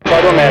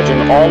Try to imagine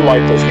all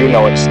life as you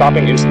know it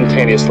stopping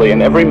instantaneously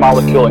and every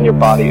molecule in your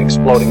body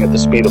exploding at the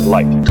speed of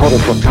light.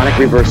 Total protonic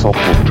reversal.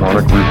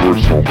 Protonic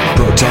reversal.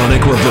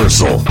 Protonic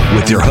reversal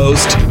with your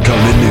host,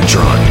 Conan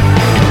Neutron.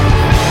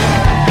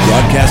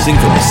 Broadcasting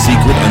from a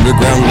secret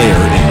underground lair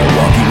in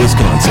Milwaukee,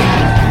 Wisconsin.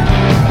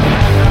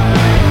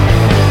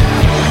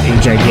 A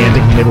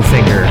gigantic middle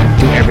finger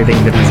to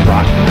everything that is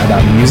rock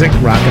about music,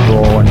 rock and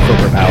roll, and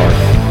corporate power.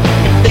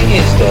 The thing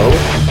is, though,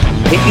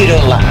 if you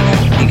don't laugh,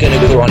 you're going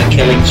to go on a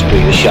killing spree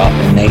with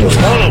sharpened nails.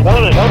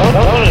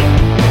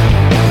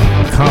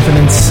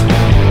 Confidence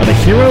of a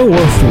hero or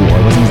a fool. I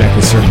wasn't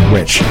exactly certain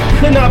which.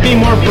 Could not be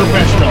more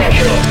professional.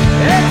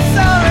 It's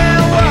only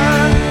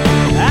one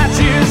I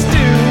choose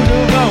to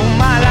devote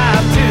my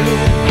life to.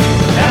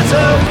 That's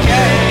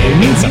okay. It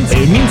means something.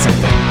 It means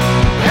something.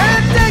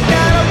 And take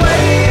that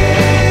away.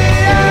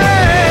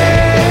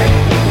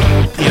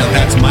 You know,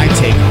 that's my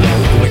take on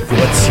it.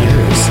 What's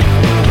yours?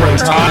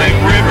 Protonic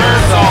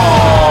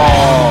reversal.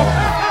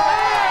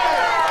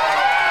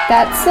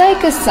 That's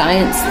like a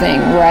science thing,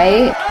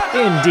 right?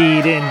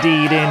 Indeed. It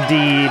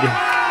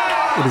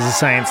is a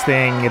science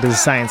thing. It is a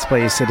science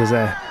place. It is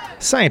a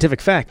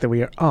scientific fact that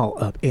we are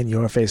all up in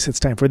your face. It's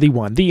time for the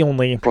one, the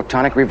only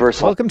Protonic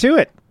reversal. Welcome to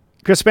it.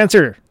 Chris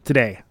Spencer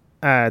tonight.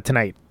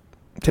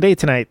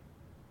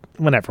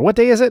 Whenever. What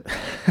day is it?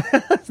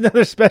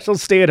 Another special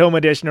stay-at-home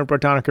edition of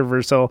Protonic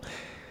Reversal.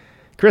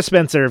 Chris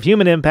Spencer of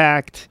Human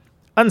Impact,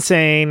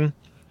 Unsane,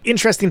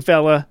 interesting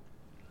fella.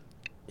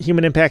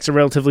 Human Impact's a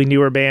relatively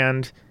newer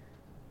band.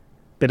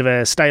 Bit of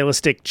a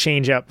stylistic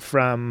change-up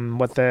from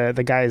what the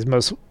guy is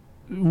most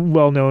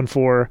well known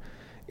for.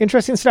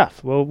 Interesting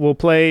stuff. We'll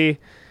do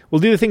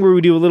the thing where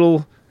we do a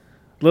little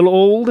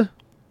old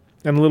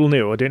and a little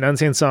new. We'll do an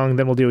Unsane song,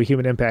 then we'll do a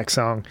Human Impact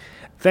song.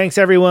 Thanks,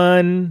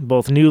 everyone,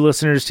 both new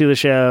listeners to the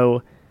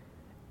show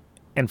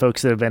and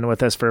folks that have been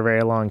with us for a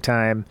very long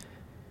time.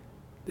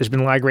 There's been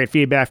a lot of great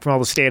feedback from all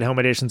the stay-at-home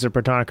editions of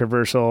Protonic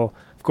Reversal.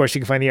 Of course,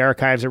 you can find the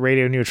archives at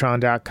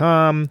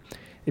radioneutron.com.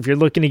 If you're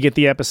looking to get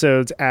the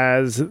episodes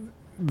as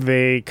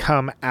they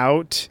come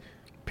out,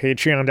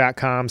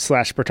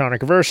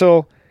 patreon.com/Protonic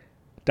Reversal.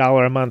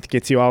 $1 a month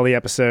gets you all the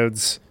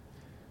episodes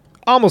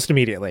almost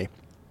immediately.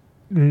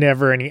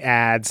 Never any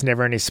ads,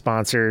 never any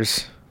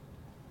sponsors.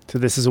 So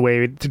this is a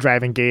way to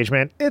drive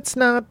engagement. It's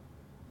not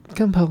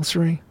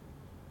compulsory,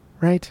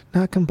 right?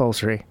 Not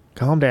compulsory.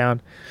 Calm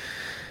down.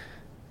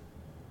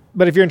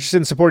 But if you're interested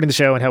in supporting the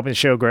show and helping the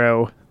show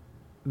grow,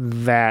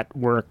 that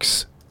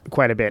works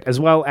quite a bit. As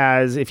well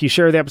as if you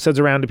share the episodes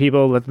around to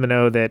people, let them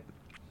know that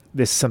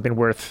this is something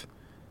worth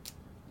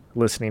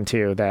listening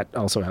to. That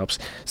also helps.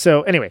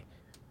 So anyway,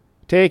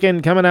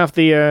 coming off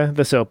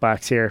the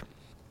soapbox here.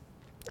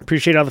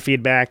 Appreciate all the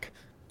feedback.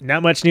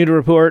 Not much new to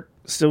report.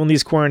 Still in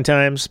these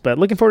quarantines, but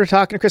looking forward to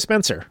talking to Chris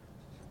Spencer.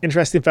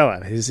 Interesting fella.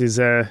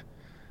 The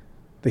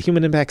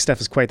Human Impact stuff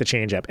is quite the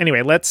change up.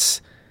 Anyway,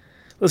 let's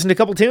listen to a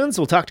couple tunes.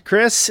 We'll talk to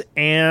Chris,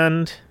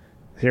 and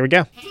here we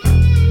go.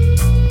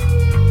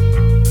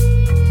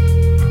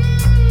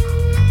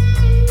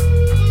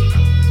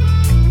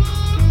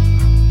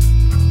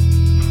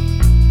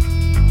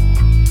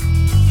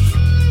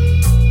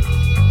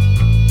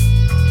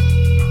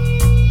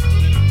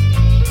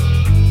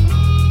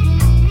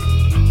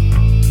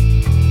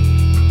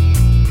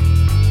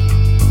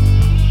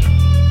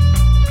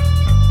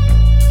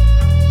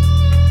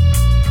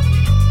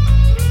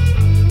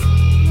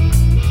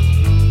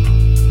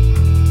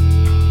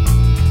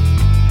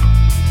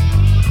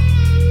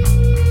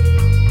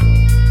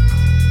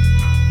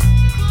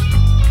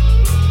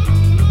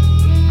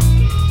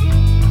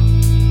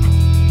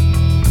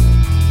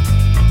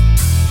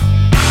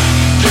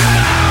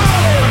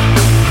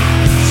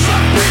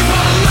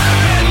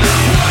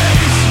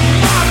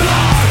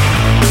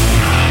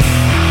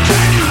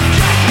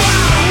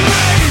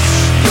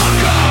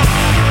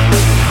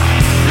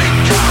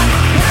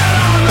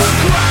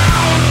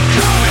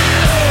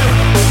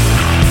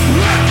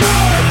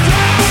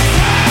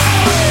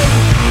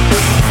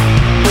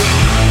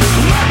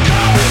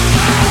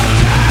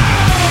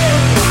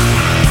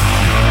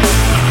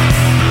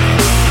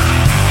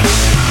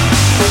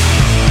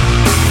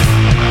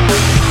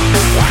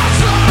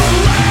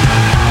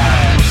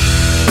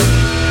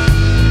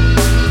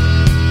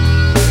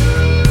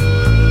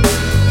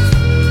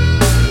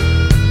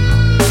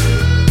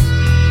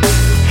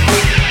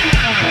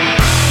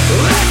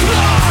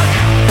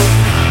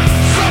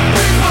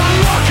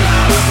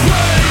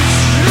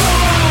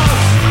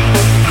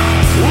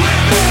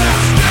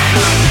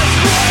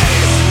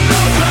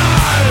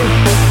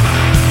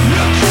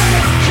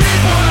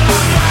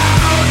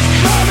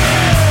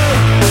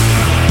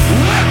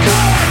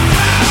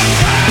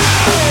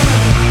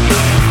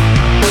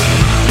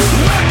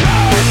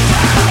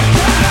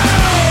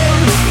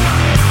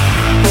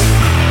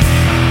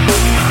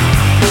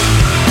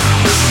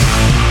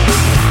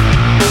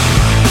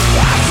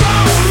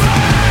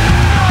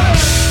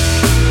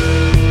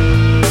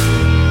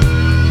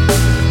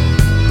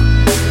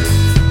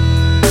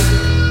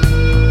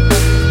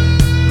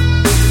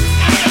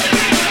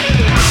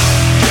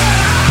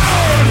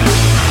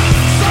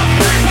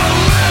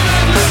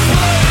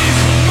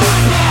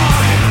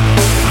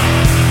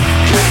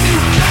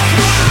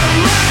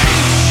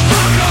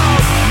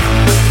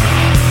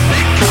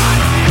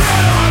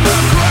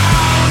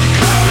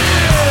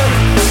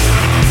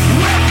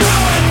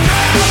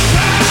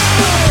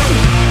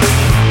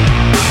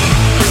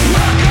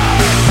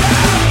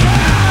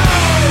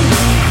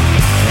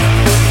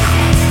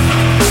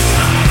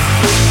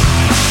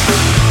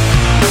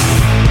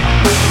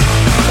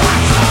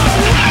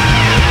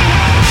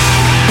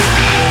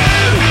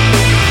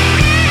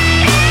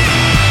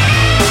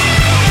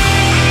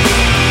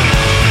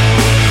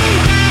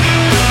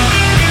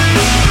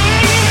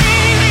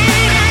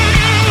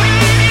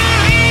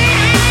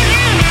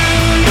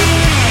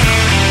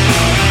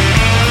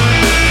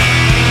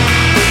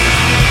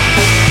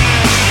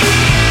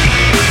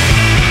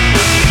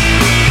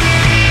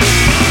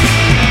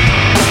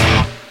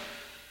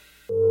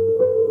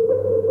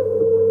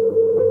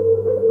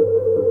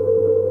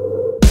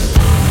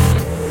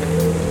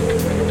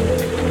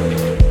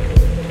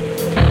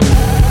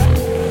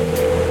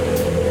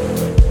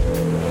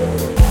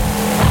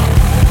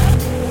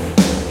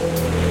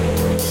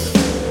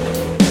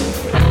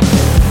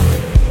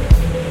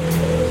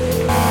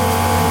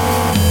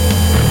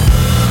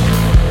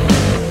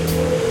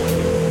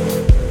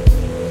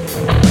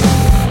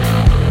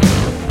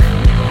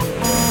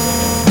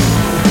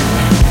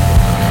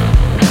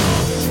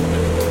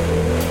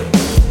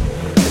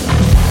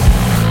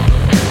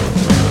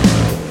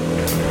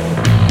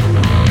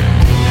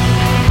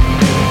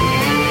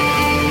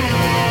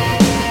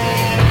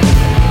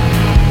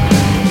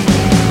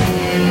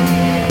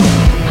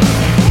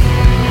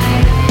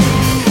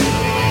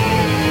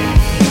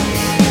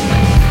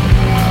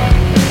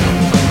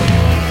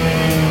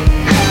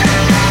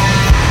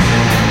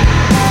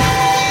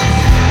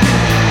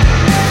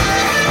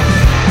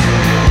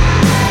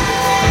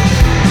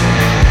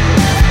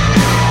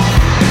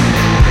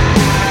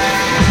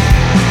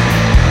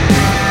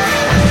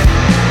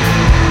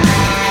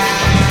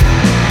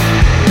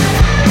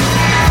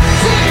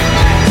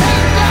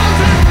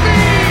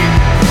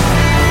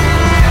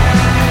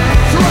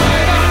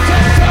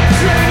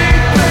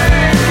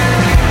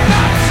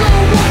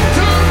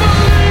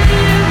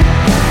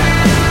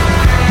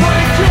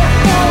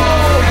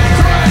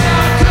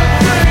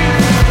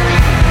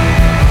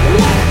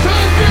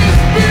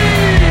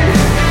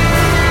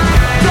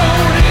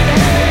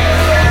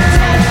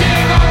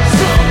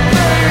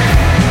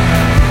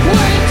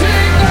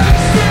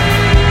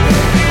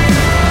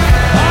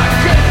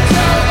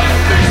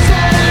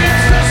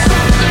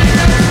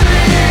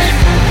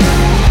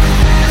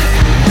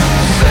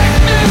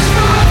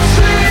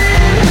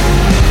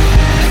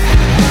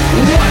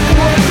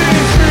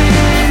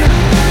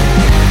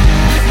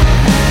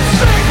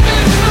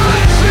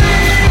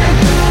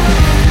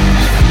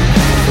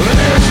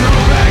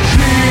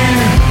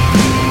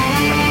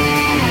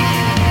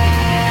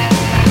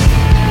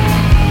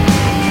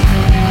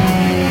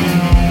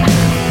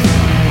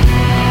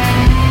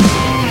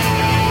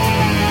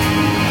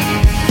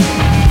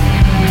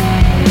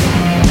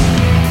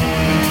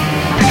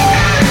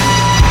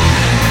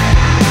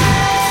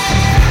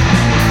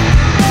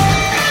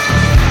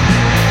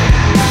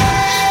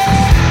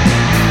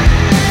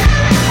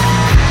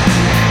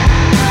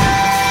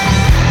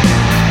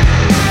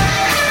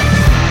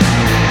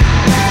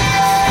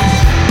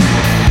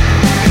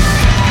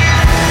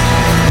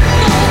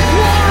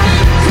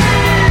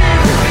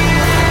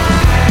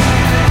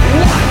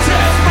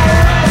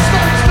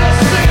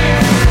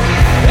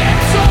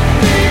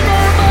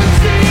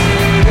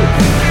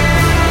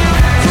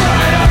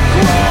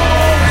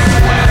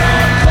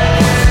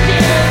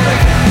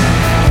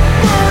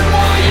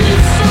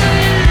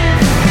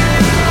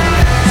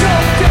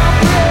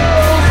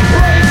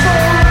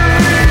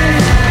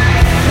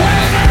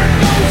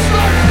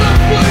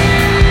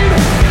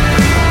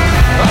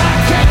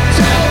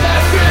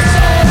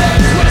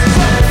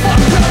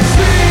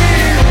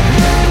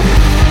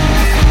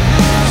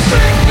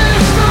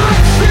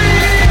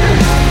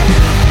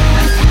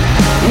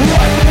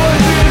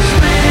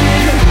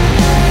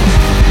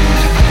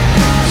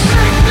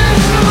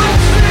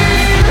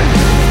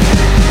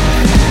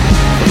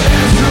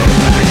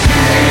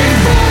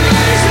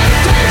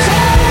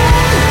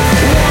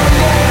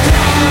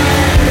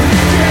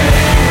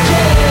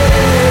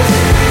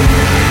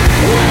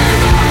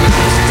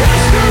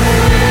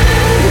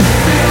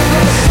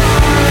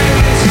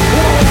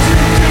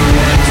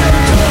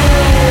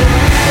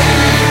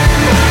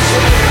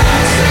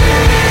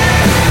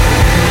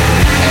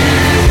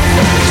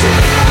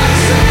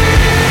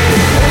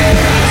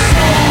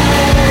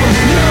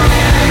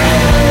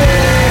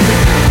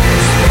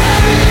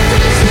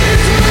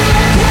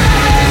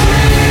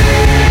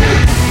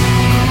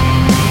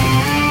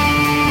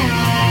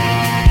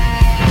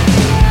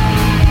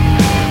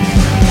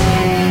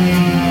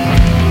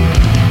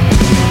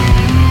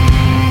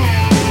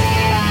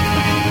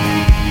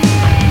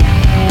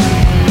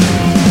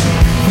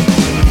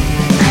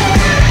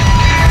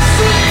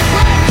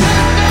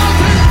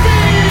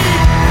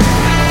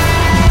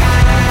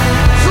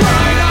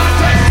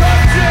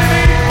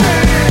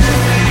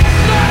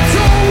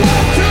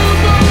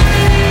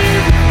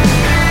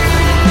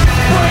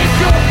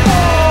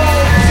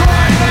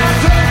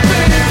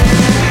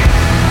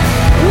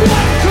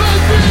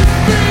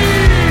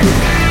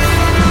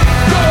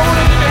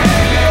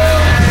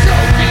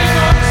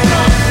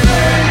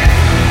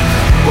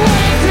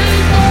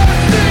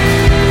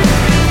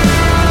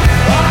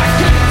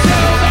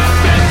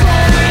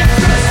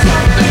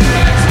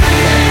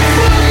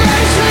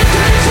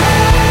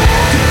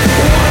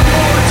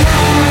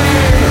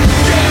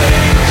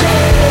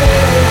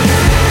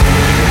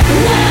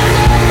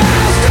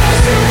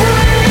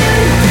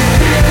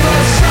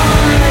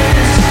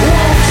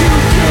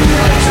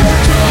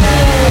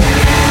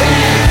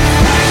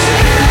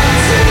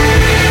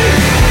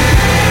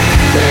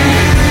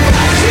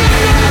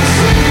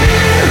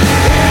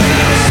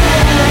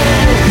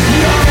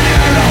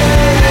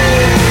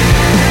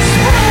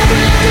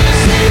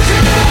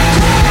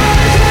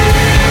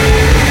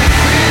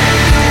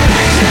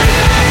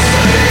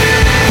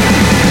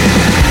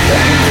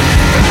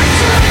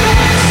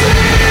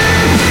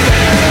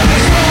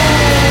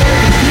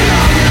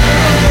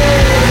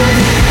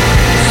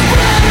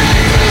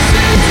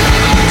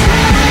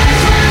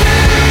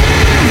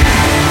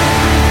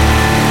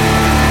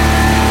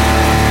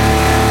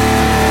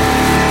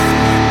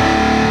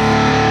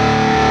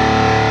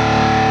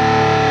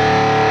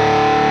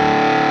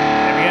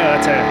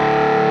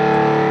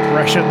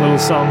 prescient little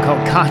song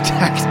called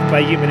Contact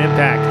by Human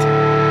Impact.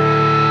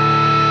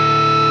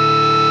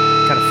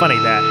 Kind of funny,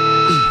 that.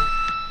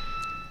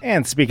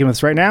 And speaking with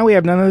us right now, we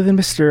have none other than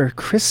Mr.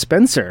 Chris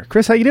Spencer.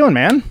 Chris, how you doing,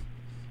 man?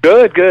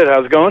 Good.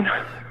 How's it going?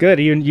 Good.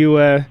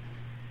 You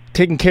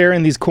taking care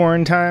in these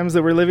quarantine times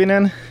that we're living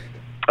in?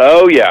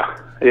 Oh, yeah.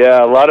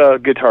 Yeah, a lot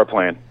of guitar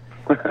playing.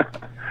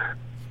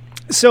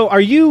 So are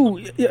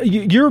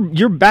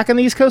you're back on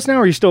the East Coast now,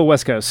 or are you still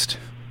West Coast?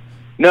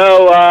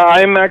 No,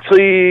 I'm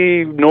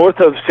actually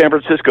north of San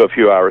Francisco a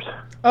few hours.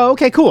 Oh,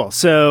 okay, cool.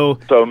 So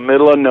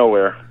middle of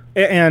nowhere.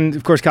 And,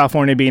 of course,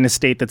 California being a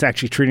state that's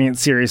actually treating it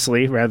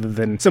seriously rather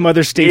than some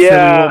other states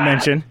that we won't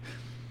mention.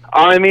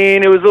 I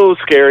mean, it was a little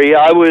scary.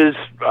 I was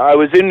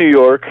in New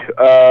York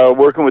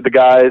working with the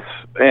guys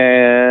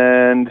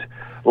and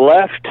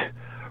left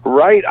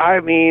right. I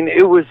mean,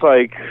 it was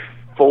like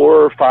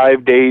 4 or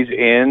 5 days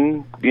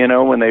in,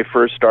 when they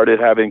first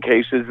started having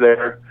cases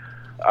there.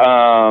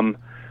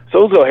 So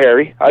it was a little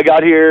hairy. I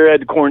got here, had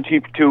to quarantine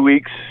for 2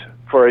 weeks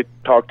before I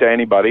talked to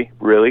anybody,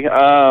 really.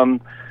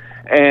 And,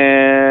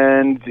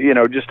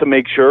 just to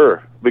make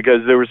sure,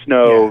 because there's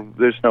no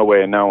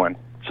way of knowing.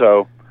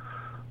 So,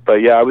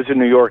 but yeah, I was in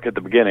New York at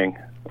the beginning,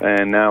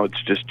 and now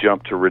it's just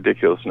jumped to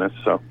ridiculousness,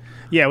 so.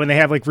 Yeah, when they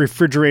have, like,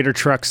 refrigerator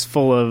trucks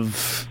full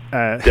of...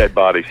 dead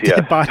bodies, yeah.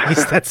 Dead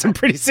bodies, that's some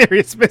pretty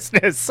serious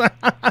business.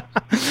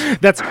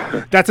 That's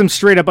some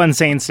straight-up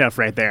Unsane stuff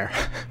right there.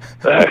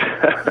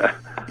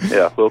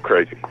 Yeah, a little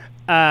crazy.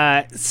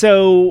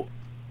 So...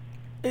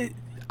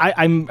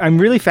 I'm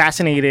really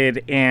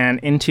fascinated and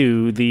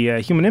into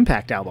the Human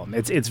Impact album.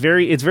 It's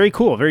very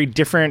cool, very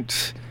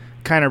different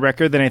kind of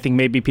record than I think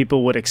maybe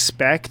people would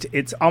expect.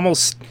 It's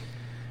almost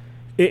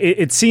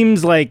it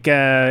seems like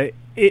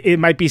it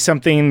might be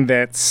something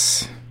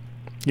that's,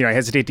 I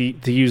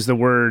hesitate to use the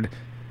word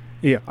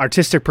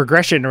artistic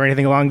progression or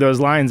anything along those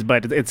lines,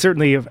 but it's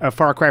certainly a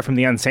far cry from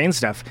the Unsane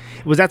stuff.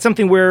 Was that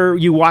something where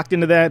you walked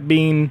into that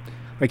being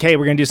like, hey,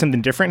 we're going to do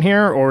something different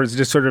here, or is it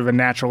just sort of a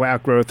natural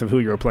outgrowth of who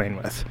you were playing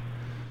with?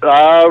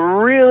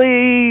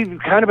 Really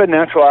kind of a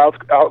natural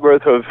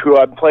outgrowth of who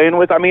I'm playing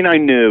with. I mean, I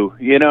knew,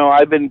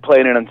 I've been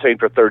playing in Unsane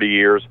for 30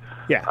 years.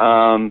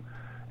 Yeah.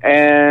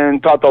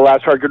 And thought the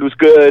last record was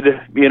good,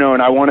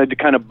 and I wanted to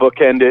kind of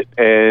bookend it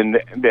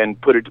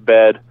and put it to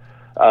bed.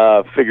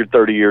 Figured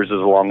 30 years is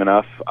long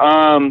enough.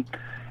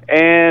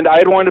 And I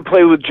had wanted to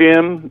play with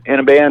Jim in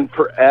a band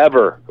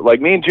forever.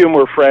 Like, me and Jim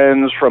were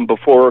friends from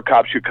before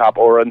Cop Shoot Cop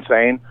or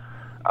Unsane.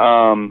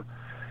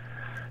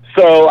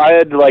 So I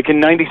had, like,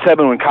 in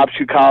 97 when Cop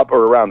Shoot Cop,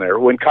 or around there,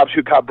 when Cop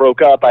Shoot Cop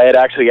broke up, I had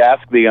actually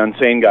asked the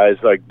Unsane guys,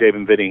 like Dave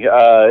and Vinny,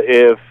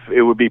 if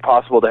it would be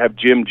possible to have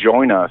Jim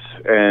join us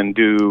and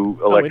do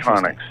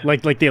electronics.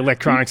 Like the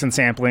electronics and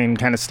sampling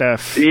kind of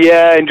stuff?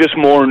 Yeah, and just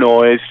more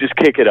noise, just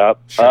kick it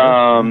up.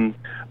 Sure.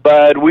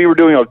 But we were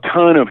doing a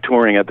ton of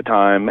touring at the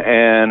time,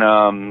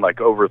 and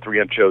like over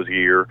 300 shows a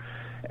year.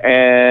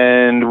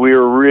 And we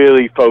were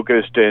really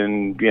focused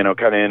and, kind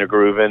of in a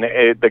groove, and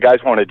the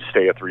guys wanted to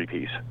stay a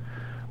three-piece,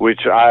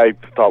 which I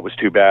thought was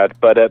too bad,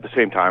 but at the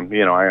same time,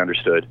 I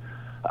understood.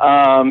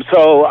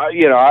 So,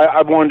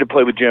 I wanted to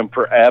play with Jim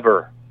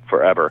forever.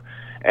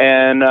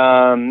 And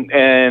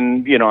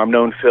I've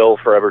known Phil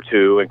forever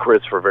too, and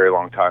Chris for a very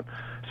long time.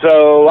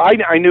 So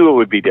I knew it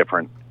would be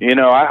different.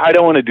 I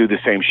don't want to do the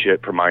same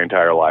shit for my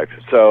entire life.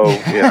 So,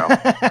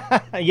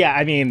 Yeah,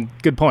 I mean,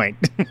 good point.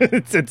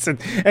 it's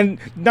and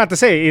not to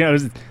say,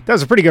 that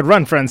was a pretty good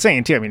run for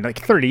Unsane, too. I mean, like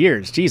 30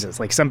 years, Jesus.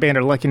 Like, some band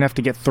are lucky enough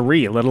to get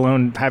 3, let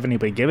alone have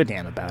anybody give a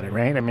damn about it,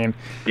 right? I mean...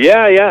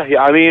 Yeah.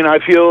 I mean,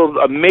 I feel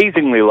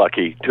amazingly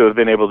lucky to have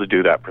been able to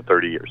do that for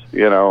 30 years,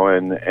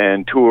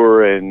 and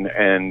tour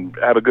and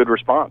have a good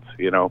response,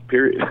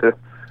 period.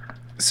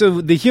 So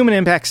the Human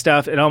Impact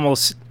stuff, it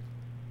almost...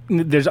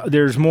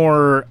 There's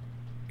more...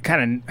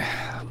 kind of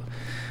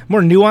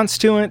more nuance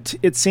to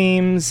it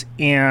seems,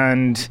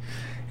 and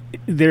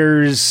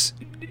there's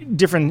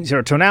different sort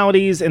of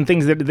tonalities and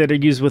things that are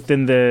used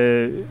within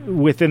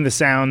the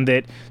sound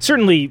that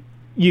certainly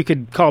you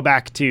could call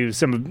back to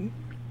some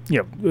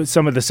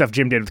of the stuff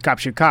Jim did with Cop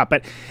Shoot Cop,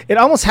 but it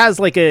almost has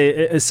like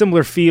a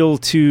similar feel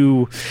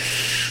to,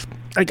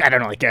 like, I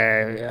don't know, like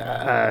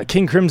a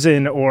King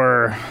Crimson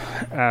or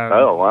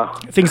oh wow,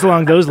 things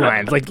along those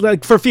lines.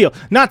 like for feel,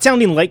 not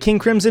sounding like King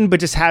Crimson,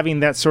 but just having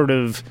that sort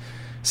of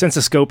sense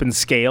of scope and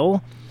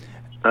scale.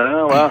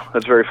 Oh wow,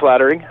 that's very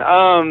flattering.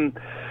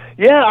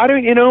 Yeah, I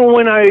don't.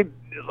 When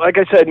like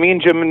I said, me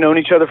and Jim have known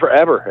each other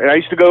forever, and I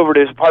used to go over to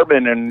his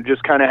apartment and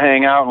just kind of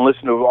hang out and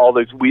listen to all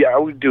these. I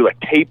would do like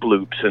tape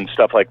loops and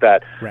stuff like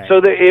that. Right. So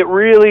it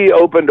really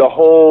opened a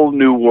whole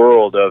new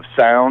world of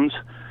sounds.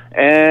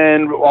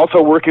 And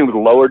also working with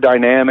lower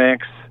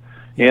dynamics,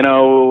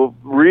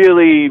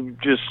 really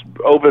just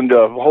opened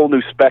a whole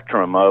new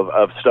spectrum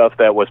of stuff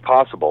that was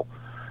possible.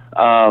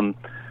 In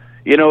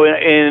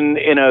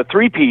a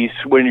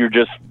three-piece, when you're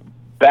just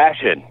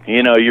bashing,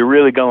 you're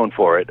really going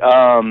for it.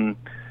 And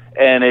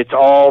it's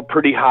all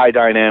pretty high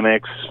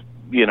dynamics,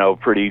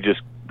 pretty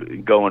just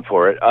going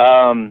for it.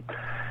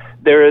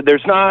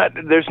 there's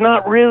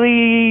not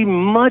really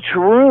much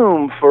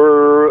room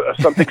for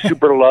something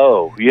super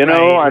low, you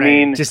know. Right, I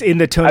mean, just in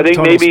the tone. I think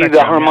tonal maybe spectrum,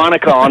 the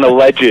harmonica on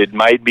Alleged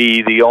might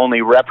be the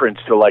only reference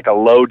to like a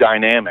low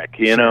dynamic,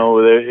 you know.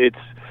 It's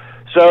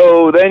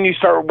so then you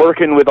start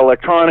working with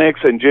electronics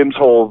and Jim's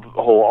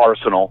whole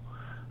arsenal,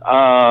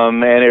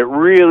 and it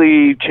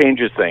really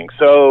changes things.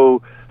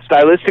 So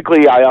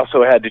stylistically, I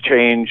also had to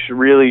change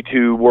really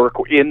to work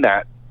in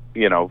that,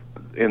 you know,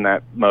 in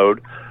that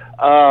mode.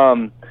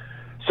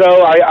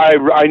 So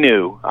I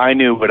knew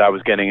what I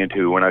was getting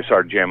into when I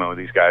started jamming with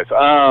these guys.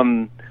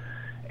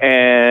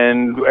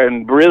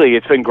 And really,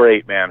 it's been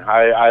great, man.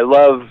 I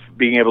love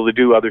being able to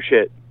do other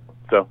shit.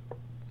 So.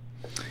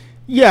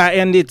 Yeah,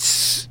 and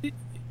it's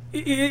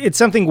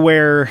something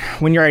where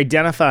when you're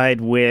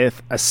identified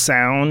with a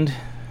sound,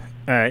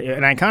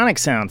 an iconic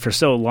sound for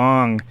so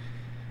long,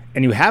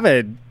 and you have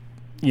a,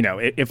 you know,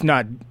 if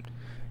not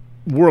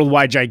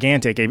worldwide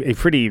gigantic, a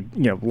pretty,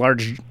 you know,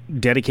 large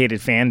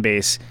dedicated fan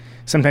base,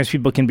 sometimes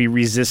people can be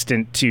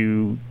resistant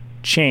to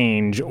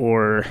change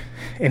or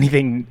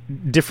anything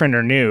different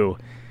or new.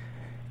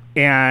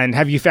 And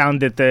have you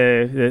found that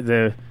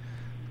the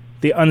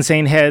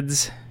Unsane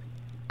heads,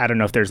 I don't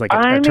know if there's like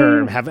a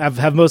term,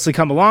 have mostly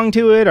come along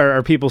to it, or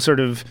are people sort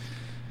of...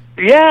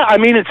 Yeah, I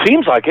mean, it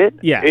seems like it.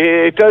 Yeah.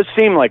 It does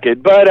seem like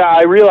it, but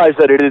I realize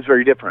that it is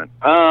very different.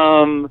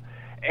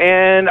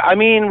 And I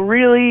mean,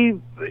 really,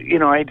 you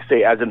know, I hate to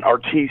say as an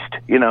artiste,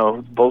 you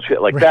know,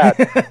 bullshit like that.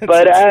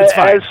 But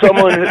as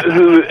someone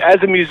who,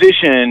 as a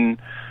musician,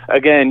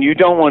 again, you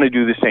don't want to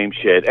do the same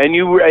shit, and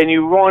you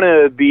want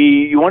to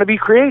be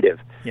creative.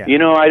 Yeah. You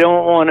know, I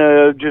don't want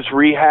to just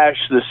rehash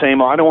the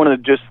same. I don't want to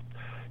just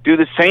do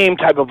the same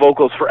type of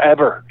vocals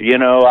forever. You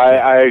know,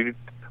 I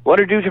want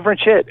to do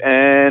different shit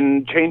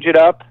and change it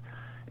up.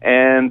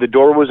 And the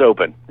door was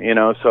open, you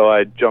know, so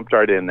I jumped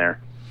right in there.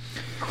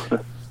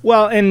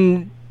 Well,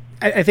 and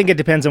I think it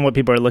depends on what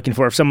people are looking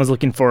for. If someone's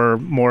looking for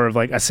more of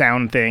like a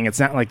sound thing, it's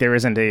not like there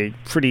isn't a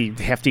pretty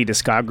hefty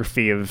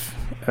discography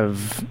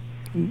of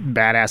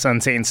badass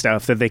Unsane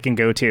stuff that they can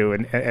go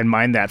to and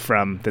mine that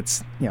from.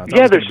 That's, you know,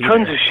 yeah, there's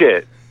tons of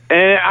shit.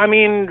 And I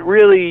mean,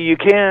 really, you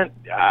can't.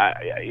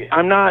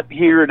 I'm not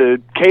here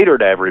to cater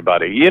to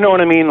everybody. You know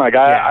what I mean? Like,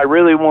 I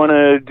really want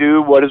to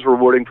do what is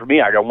rewarding for me.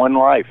 I got one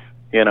life,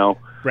 you know.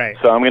 Right.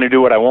 So I'm going to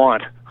do what I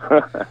want.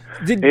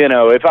 You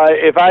know, if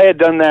I had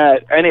done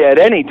that at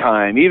any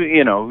time, even,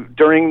 you know,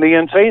 during the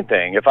Unsane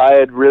thing, if I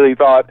had really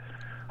thought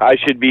I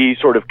should be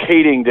sort of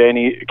catering to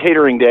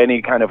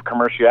any kind of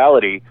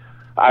commerciality,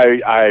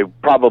 I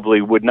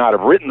probably would not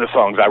have written the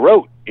songs I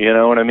wrote. You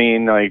know what I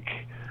mean? Like,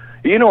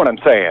 you know what I'm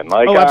saying?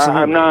 Like,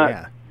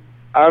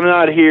 I'm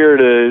not here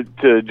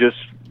to just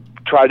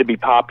try to be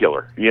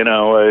popular. You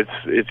know,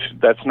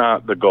 that's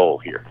not the goal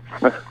here.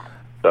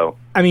 So,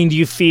 I mean, do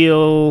you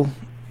feel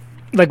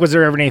like, was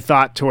there ever any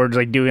thought towards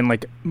like doing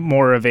like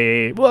more of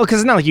a, well,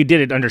 because it's not like you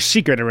did it under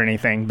secret or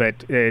anything, but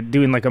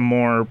doing like a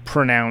more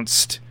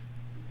pronounced,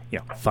 you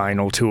know,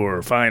 final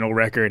tour, final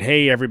record.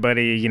 Hey,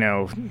 everybody, you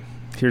know,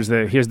 here's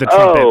the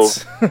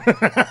trumpets.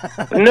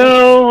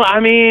 No, I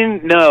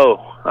mean,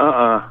 no.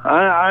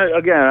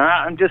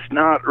 I'm just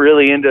not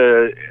really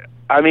into.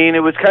 I mean, it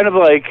was kind of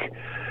like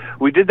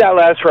we did that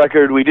last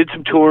record. We did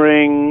some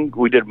touring.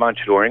 We did a bunch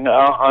of touring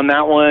on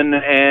that one,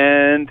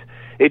 and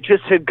it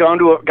just had gotten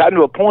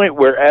to a point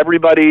where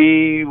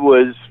everybody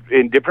was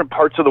in different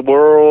parts of the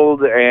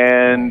world,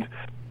 and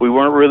we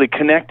weren't really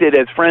connected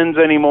as friends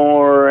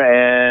anymore.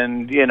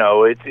 And you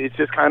know, it's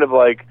just kind of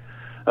like,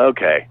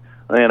 okay,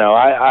 you know,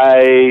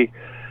 I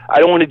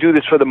don't want to do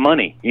this for the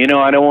money. You know,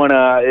 I don't want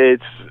to.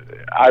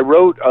 I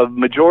wrote a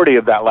majority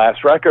of that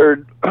last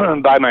record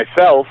by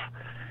myself,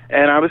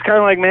 and I was kind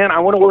of like, man, I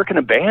want to work in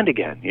a band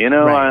again. You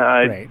know,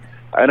 right.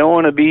 I don't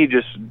want to be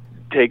just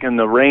taking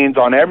the reins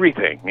on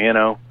everything. You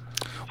know.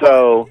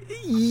 So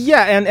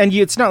yeah, and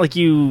it's not like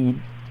you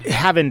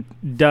haven't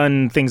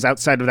done things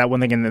outside of that one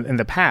thing in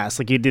the past.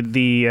 Like you did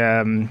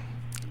the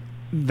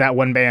that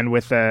one band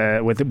with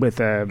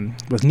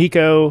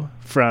Nico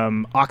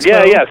from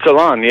Oxbow. Yeah,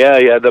 Salon.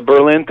 Yeah, the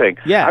Berlin thing.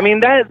 Yeah, I mean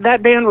that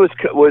band was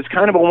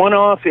kind of a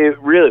one-off. It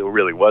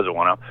really was a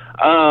one-off.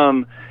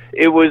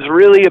 It was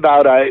really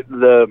about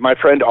my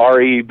friend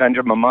Ari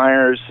Benjamin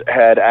Myers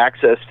had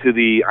access to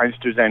the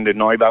Einstürzende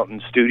Neubauten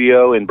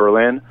studio in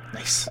Berlin.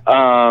 Nice.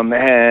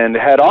 And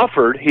had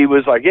offered. He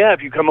was like, yeah,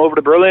 if you come over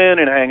to Berlin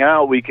and hang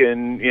out, we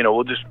can, you know,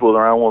 we'll just fool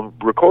around, we'll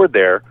record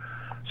there.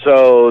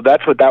 So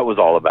that's what that was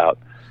all about.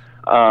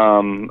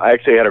 I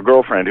actually had a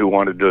girlfriend who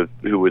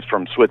was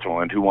from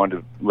Switzerland, who wanted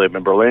to live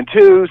in Berlin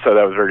too, so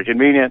that was very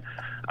convenient.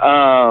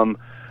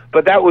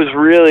 But that was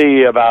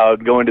really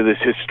about going to this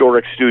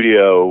historic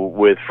studio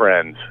with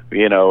friends,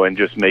 you know, and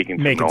just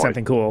making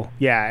something cool.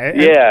 Yeah.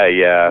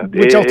 Yeah.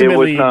 Which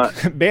ultimately,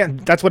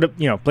 that's what,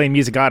 you know, playing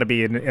music ought to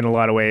be in a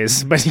lot of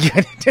ways, but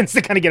it tends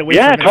to kind of get away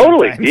from it. Yeah,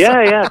 totally.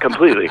 Yeah,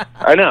 completely.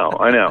 I know.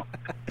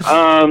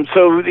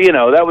 So, you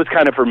know, that was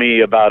kind of for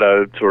me about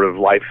a sort of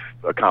life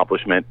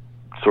accomplishment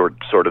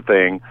sort of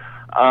thing.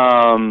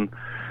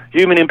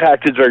 Human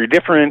Impact is very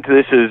different.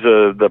 This is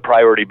the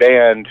Priority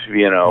Band.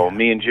 Me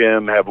and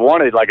Jim have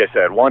wanted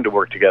to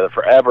work together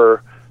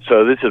forever.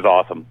 So this is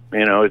awesome.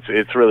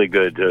 It's really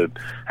good to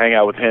hang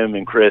out with him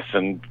and Chris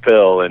and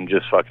Phil and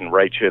just fucking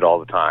write shit all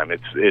the time.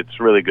 It's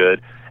really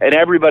good, and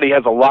everybody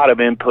has a lot of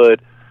input.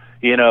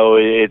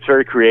 It's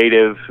very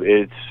creative.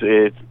 It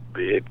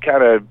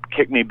kind of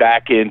kicked me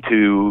back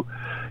into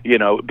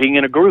being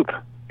in a group.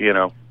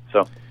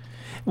 So.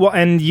 Well,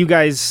 and you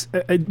guys,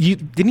 didn't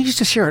you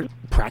just share a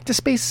practice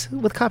space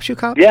with Cop Shoot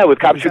Cop? Yeah, with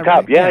Cop Shoot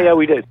Cop. Right? Yeah,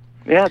 we did.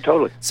 Yeah,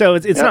 totally. So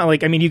it's not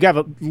like, you have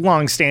a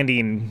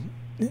long-standing,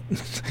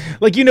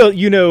 you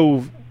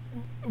know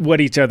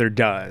what each other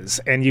does,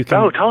 and you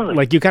can,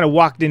 totally. You kind of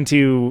walked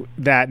into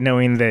that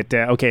knowing that,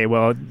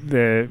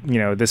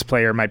 this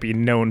player might be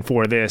known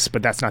for this,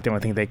 but that's not the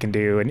only thing they can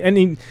do. And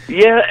again,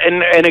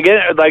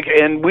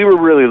 and we were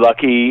really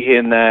lucky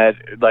in that,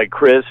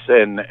 Chris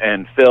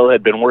and Phil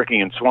had been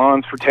working in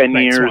Swans for 10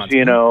 years,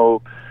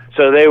 Swans.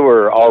 So they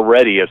were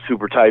already a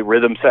super tight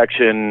rhythm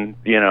section,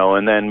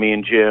 and then me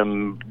and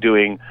Jim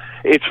doing.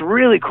 It's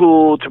really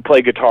cool to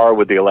play guitar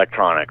with the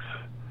electronics,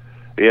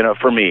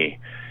 for me.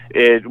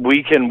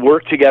 We can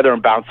work together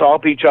and bounce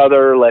off each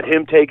other. Let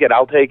him take it,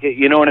 I'll take it.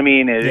 You know what I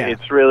mean?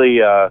 It's really,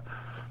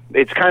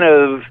 it's kind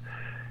of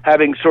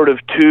having sort of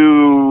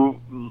two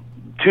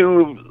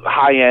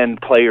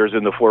high-end players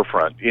in the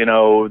forefront.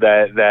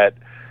 That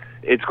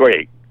it's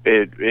great.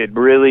 It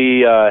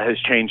really has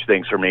changed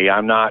things for me.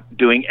 I'm not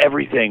doing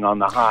everything on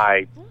the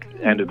high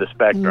end of the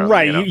spectrum.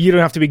 Right. You don't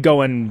have to be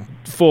going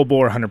full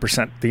bore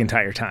 100% the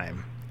entire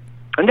time.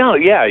 No,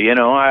 yeah,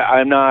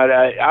 I'm not.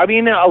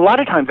 A lot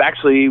of times,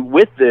 actually,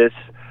 with this,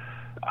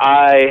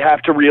 I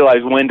have to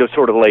realize when to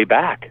sort of lay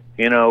back,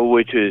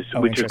 which is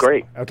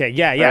great. Okay,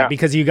 yeah,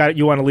 because you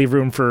want to leave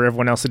room for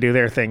everyone else to do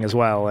their thing as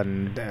well,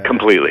 and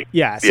completely.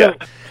 Yeah. So,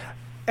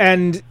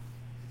 and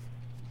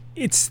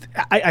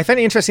I find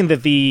it interesting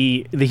that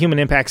the Human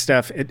Impact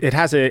stuff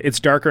it's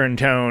darker in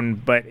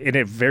tone, but in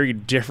a very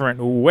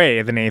different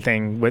way than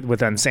anything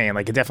with Unsane.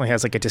 It definitely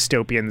has a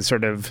dystopian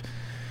sort of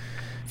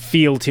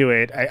feel to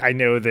it. I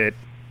know that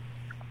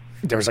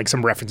there's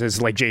some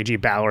references like J.G.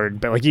 Ballard,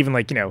 but even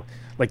the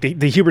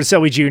Hubert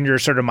Selby Jr.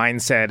 sort of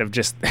mindset of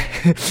just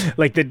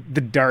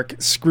the dark,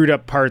 screwed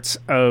up parts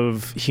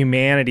of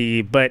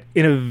humanity, but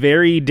in a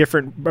very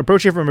different,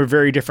 approaching from a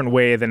very different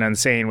way than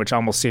Unsane, which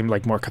almost seemed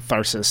like more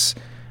catharsis.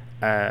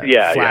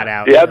 Flat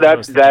out. Yeah,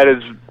 that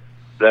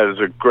is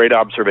a great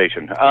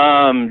observation.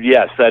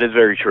 Yes, that is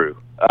very true.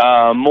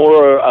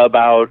 More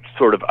about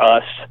sort of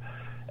us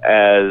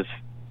as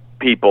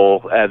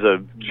people, as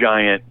a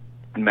giant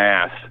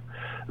mass,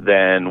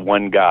 than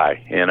one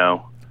guy,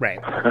 Right.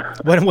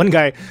 One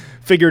guy,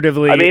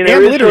 figuratively.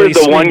 There is sort of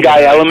the one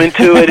guy element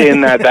to it,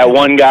 in that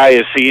one guy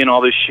is seeing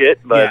all this shit,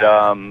 but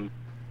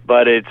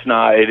it's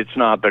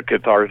not the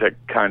cathartic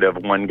kind of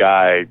one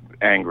guy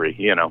angry,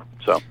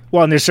 So.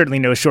 Well, and there's certainly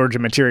no shortage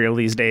of material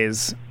these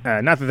days.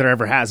 Not that there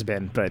ever has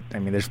been, but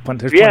there's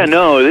plenty. Yeah,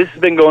 no, this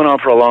has been going on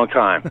for a long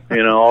time.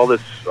 all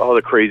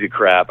the crazy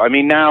crap.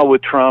 Now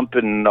with Trump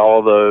and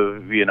all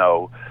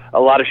the, a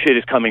lot of shit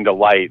is coming to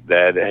light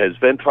that has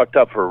been fucked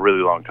up for a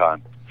really long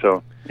time.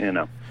 So,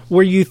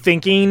 Were you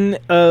thinking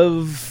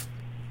of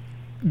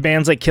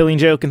bands like Killing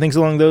Joke and things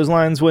along those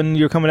lines when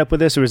you're coming up with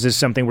this, or is this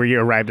something where you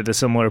arrived at a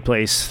similar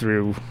place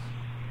through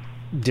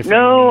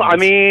different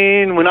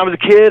means? When I was a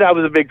kid, I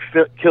was a big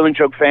Killing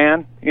Joke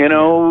fan,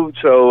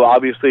 so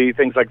obviously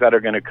things like that are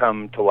going to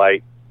come to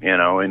light,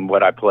 in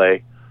what I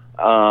play,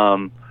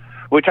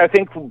 which I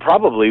think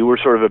probably were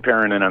sort of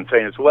apparent in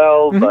Unsane as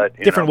well, but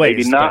different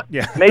ways, maybe not,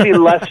 maybe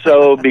less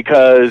so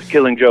because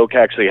Killing Joke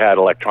actually had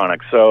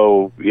electronics,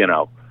 so,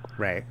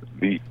 right.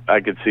 I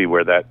could see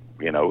where that,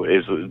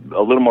 is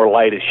a little more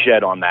light is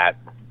shed on that,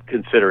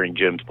 considering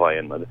Jim's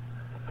playing with it.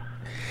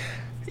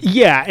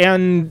 Yeah,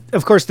 and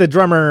of course the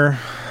drummer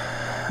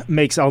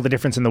makes all the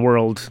difference in the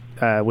world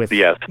with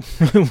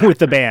with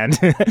the band,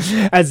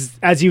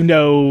 as you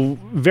know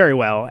very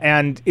well,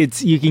 and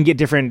you can get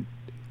different.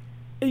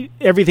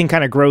 Everything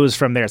kind of grows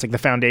from there. It's like the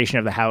foundation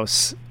of the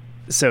house,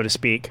 so to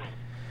speak.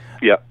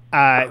 Yeah.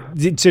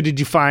 So did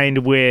you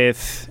find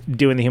with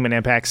doing the Human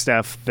Impact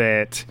stuff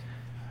that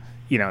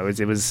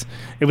it was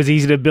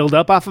easy to build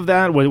up off of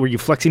that? Were you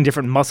flexing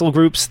different muscle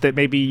groups that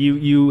maybe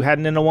you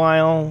hadn't in a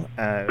while?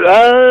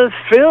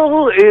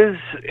 Phil is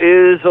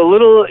a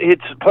little.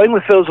 Playing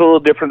with Phil's a little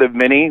different than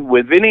Vinny.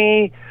 With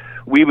Vinny,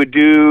 we would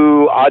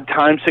do odd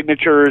time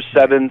signatures,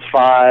 7s,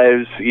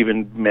 5s,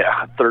 even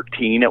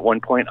 13 at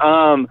one point,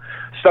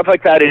 stuff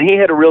like that. And he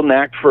had a real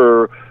knack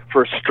for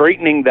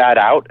straightening that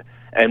out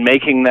and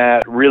making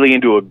that really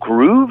into a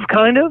groove,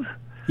 kind of.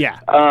 Yeah.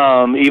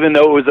 Even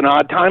though it was an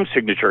odd time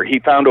signature, he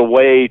found a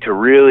way to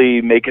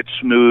really make it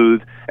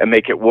smooth and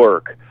make it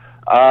work.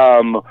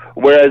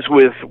 Whereas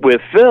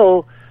with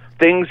Phil,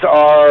 things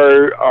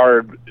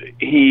are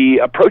he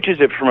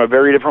approaches it from a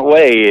very different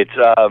way. It's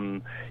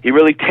he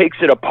really takes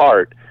it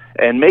apart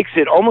and makes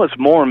it almost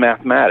more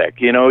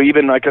mathematic.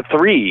 Even like a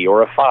 3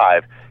 or a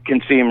 5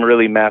 can seem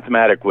really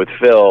mathematic with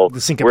Phil,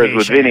 whereas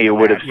with Vinny it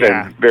would have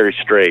been very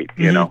straight.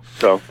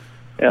 So.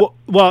 Yeah.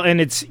 Well,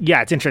 and it's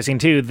interesting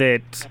too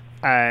that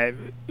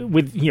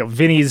with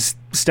Vinny's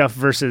stuff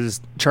versus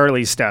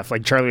Charlie's stuff.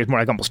 Like Charlie was more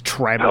like almost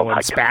tribal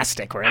and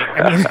spastic, right?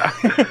 I mean,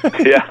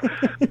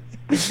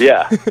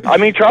 yeah. I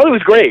mean, Charlie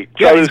was great.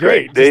 Charlie was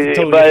great.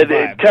 Totally but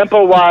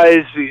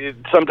tempo-wise,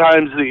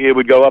 sometimes it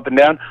would go up and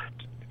down.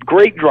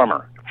 Great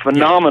drummer,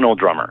 phenomenal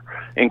drummer,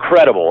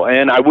 incredible.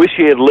 And I wish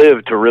he had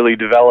lived to really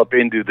develop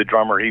into the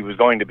drummer he was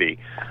going to be.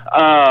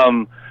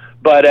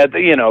 But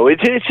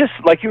it's just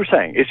like you were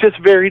saying. It's just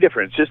very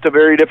different. It's just a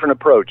very different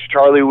approach.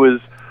 Charlie was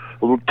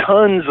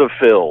tons of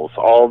fills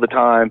all the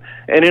time,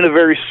 and in a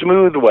very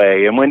smooth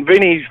way. And when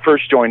Vinny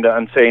first joined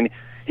Unsane,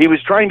 he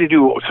was trying to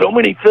do so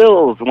many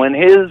fills when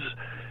his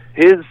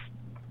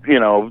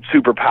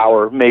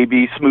superpower may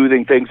be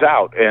smoothing things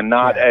out and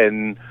not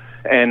and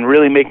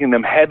really making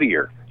them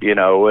heavier,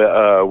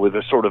 with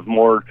a sort of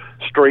more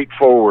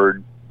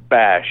straightforward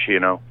bash,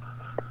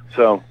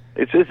 So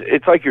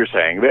it's like you're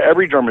saying,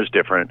 every drummer is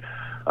different.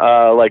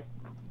 Like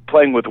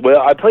playing with Will,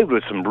 I played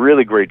with some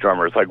really great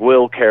drummers, like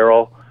Will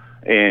Carroll.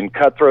 And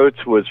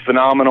Cutthroats was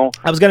phenomenal.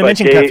 I was going to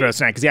mention Cutthroats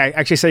tonight because I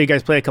actually saw you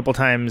guys play a couple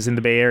times in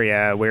the Bay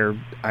Area where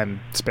I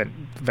spent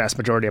the vast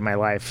majority of my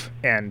life,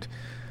 and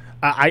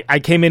I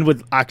came in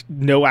with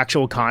no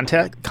actual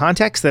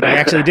context that I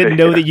actually didn't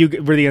know that you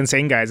were the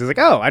Unsane guys. I was like,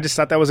 I just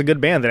thought that was a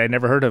good band that I'd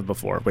never heard of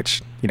before.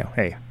 Which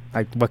hey,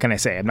 what can I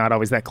say? I'm not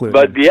always that clued.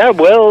 But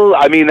Will,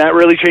 I mean, that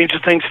really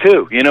changes things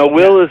too.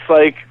 Will is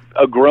like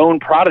a grown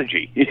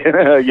prodigy.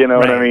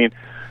 What I mean?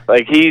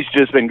 Like he's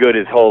just been good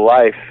his whole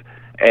life.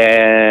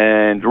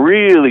 And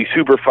really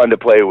super fun to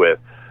play with,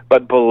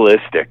 but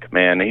ballistic,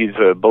 man. He's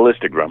a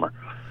ballistic drummer.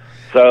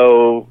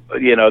 So,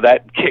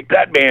 that kicked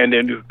that band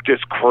into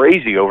just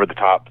crazy over the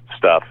top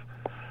stuff.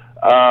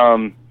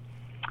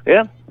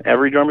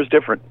 Every drummer's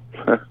different.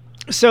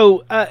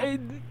 So,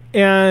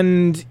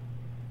 and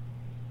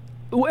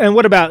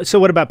what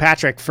about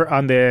Patrick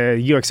on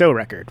the UXO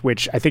record,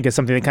 which I think is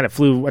something that kind of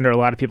flew under a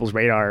lot of people's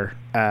radar,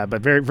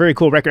 but very, very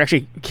cool record.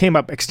 Actually came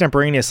up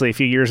extemporaneously a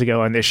few years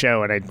ago on this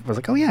show, and I was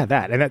like,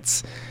 that. And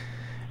that's...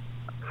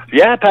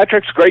 Yeah,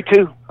 Patrick's great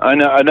too.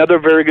 Another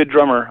very good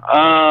drummer.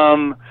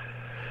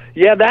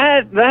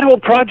 That whole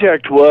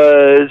project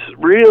was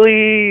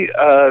really,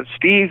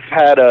 Steve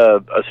had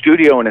a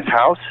studio in his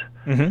house,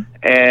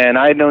 and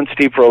I had known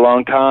Steve for a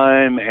long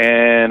time,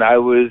 and I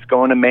was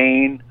going to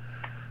Maine,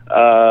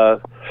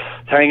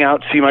 hang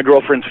out, see my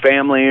girlfriend's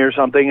family or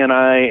something, and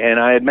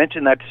I had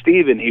mentioned that to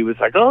Steve, and he was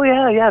like, "Oh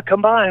yeah,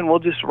 come by, and we'll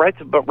just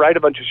write a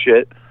bunch of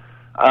shit."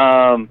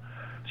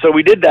 So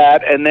we did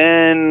that, and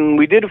then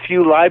we did a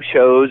few live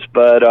shows,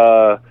 but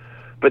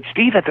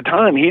Steve at the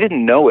time, he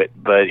didn't know it,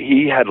 but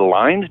he had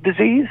Lyme's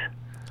disease.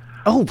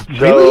 Oh,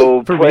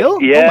 really? For real?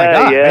 Yeah, oh my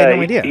God, yeah. I had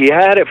no idea. He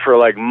had it for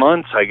like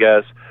months, I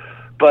guess.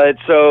 But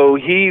so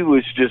he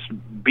was just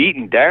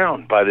beaten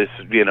down by this,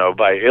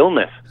 by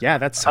illness. Yeah,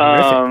 that's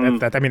horrific.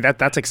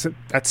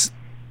 That's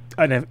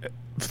a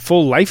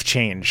full life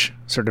change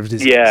sort of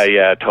disease.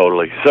 Yeah,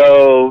 totally.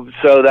 So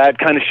that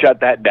kind of shut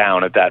that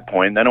down at that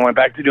point. Then I went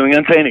back to doing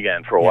Unsane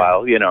again for a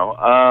while,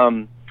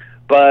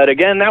 But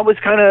again, that was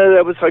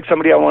like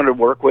somebody I wanted to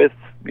work with,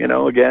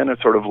 again, a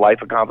sort of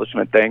life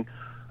accomplishment thing.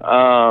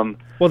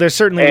 Well, there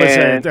certainly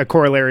was a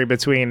corollary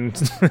between,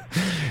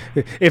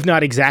 if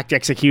not exact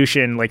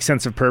execution, like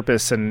sense of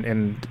purpose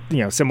and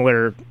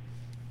similar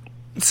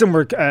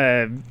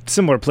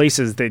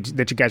places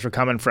that you guys were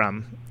coming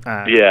from.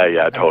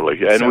 Totally.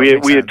 And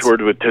we had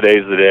toured with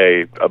Today's the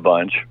Day a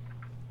bunch,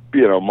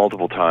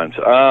 multiple times.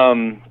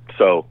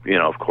 So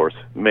of course,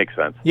 it makes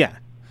sense. Yeah.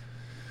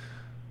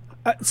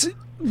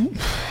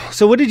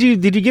 So what did you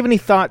give any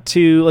thought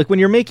to, like, when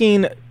you're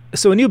making,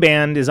 so a new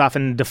band is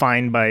often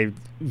defined by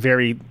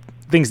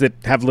things that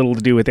have little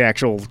to do with the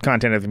actual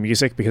content of the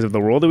music because of the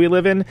world that we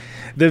live in.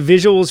 The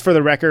visuals for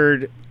the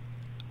record,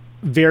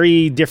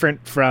 very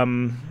different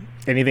from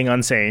anything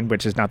Unsane,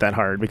 which is not that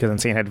hard because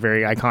Unsane had a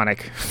very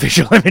iconic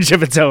visual image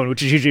of its own,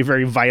 which is usually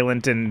very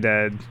violent and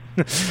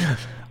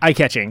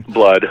eye-catching.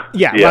 Blood.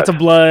 Yeah, yes. Lots of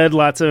blood,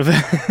 lots of...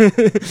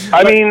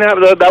 I mean,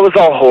 that was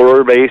all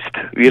horror-based.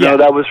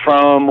 That was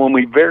from when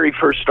we very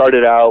first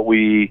started out.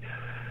 Me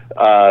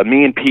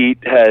and Pete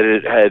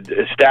had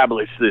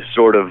established this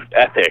sort of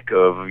ethic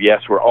of,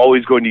 yes, we're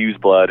always going to use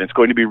blood. It's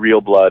going to be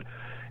real blood.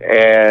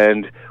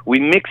 And we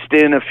mixed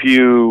in a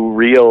few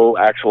real,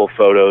 actual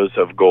photos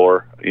of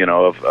gore,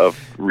 of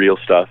real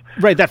stuff.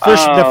 Right. The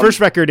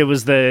first record, it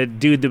was the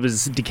dude that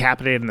was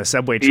decapitated in the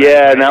subway train. Yeah,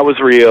 right? And that was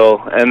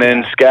real. And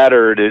then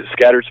Scattered,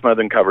 Smothered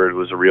and Covered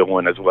was a real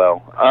one as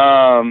well.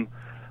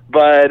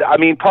 But I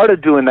mean, part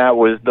of doing that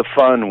was the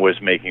fun was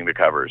making the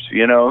covers,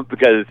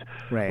 because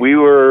we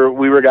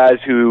were guys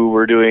who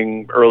were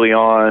doing early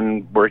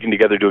on, working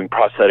together, doing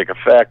prosthetic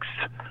effects,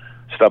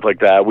 stuff like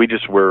that. We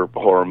just were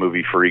horror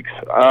movie freaks.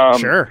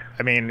 Sure.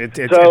 I mean,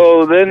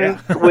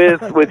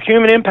 with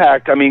Human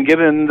Impact, I mean,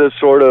 given the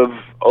sort of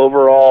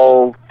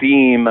overall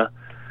theme,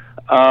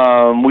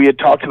 we had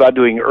talked about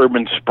doing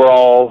urban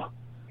sprawl,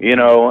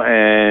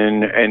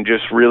 and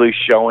just really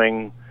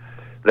showing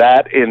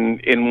that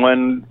in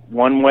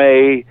one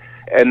way,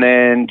 And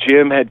then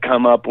Jim had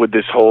come up with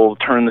this whole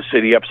turn the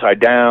city upside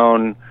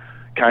down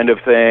kind of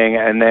thing,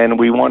 and then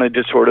we wanted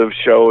to sort of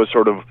show a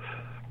sort of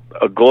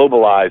a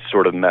globalized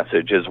sort of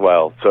message as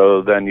well.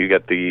 So then you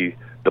get the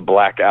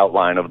black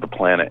outline of the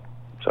planet.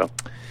 So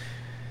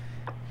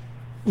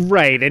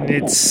right,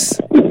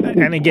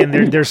 and again,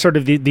 there's sort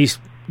of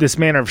this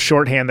manner of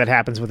shorthand that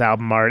happens with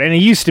album art, and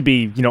it used to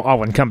be, you know,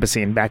 all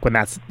encompassing back when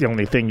that's the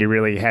only thing you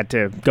really had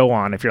to go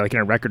on. If you're like in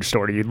a record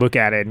store, you'd look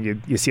at it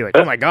and you see like,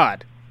 oh my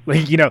god.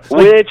 Like, you know,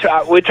 which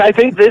I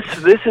think this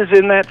is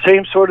in that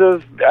same sort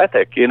of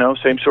ethic, you know,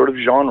 same sort of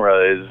genre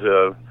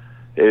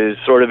is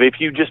sort of if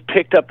you just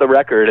picked up the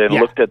record and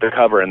looked at the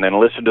cover and then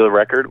listened to the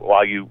record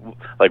while you,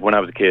 like when I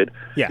was a kid,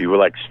 you would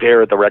like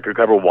stare at the record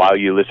cover while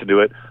you listened to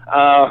it,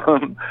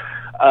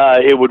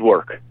 it would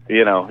work.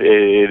 You know,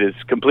 it is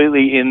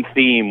completely in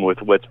theme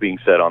with what's being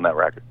said on that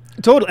record.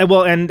 Totally.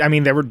 Well, and I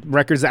mean, there were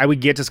records that I would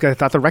get just because I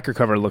thought the record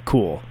cover looked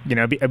cool. You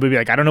know, I would be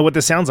like, I don't know what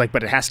this sounds like,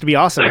 but it has to be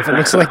awesome if it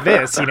looks like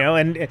this. You know,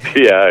 and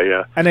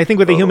yeah. And I think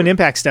with the Human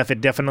Impact stuff, it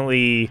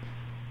definitely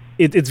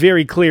it's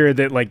very clear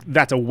that like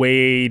that's a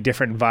way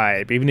different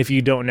vibe, even if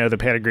you don't know the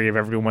pedigree of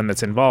everyone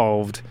that's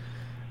involved.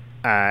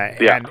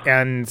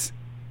 And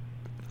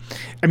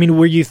I mean,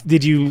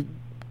 did you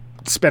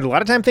spend a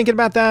lot of time thinking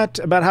about that,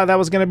 about how that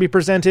was going to be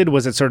presented?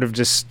 Was it sort of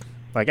just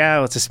like,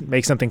 let's just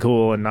make something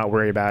cool and not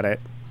worry about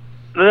it?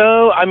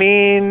 No, I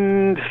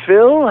mean,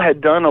 Phil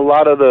had done a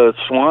lot of the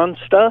Swan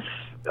stuff,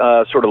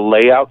 sort of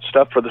layout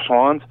stuff for the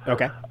Swans.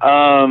 Okay.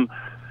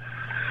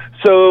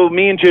 So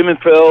me and Jim and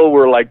Phil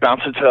were like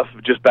bouncing stuff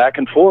just back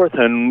and forth,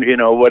 and you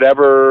know,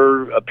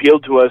 whatever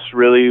appealed to us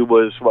really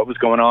was what was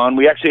going on.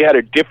 We actually had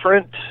a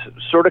different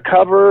sort of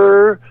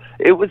cover.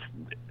 It was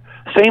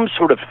same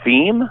sort of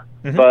theme,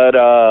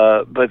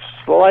 but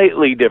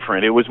slightly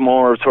different. It was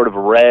more sort of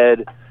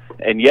red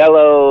and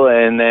yellow,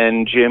 and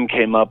then Jim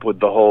came up with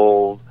the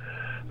whole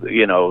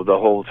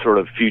sort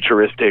of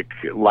futuristic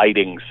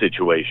lighting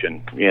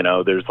situation. You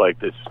know, there's like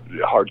this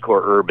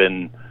hardcore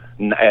urban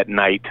at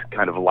night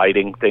kind of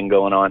lighting thing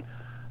going on.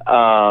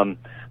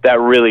 That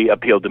really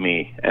appealed to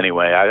me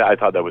anyway. I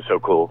thought that was so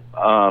cool.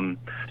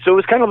 So it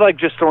was kind of like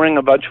just throwing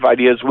a bunch of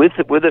ideas with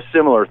a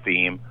similar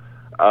theme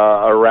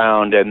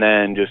around, and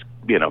then just,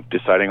 you know,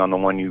 deciding on the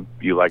one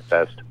you like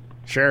best.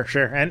 Sure.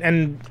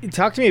 And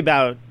talk to me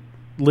about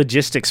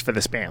logistics for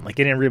this band, like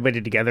getting everybody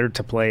together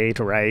to play,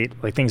 to write,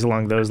 like things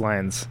along those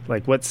lines.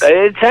 Like it's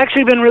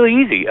actually been really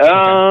easy.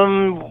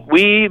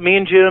 Me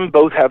and Jim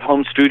both have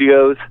home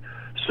studios,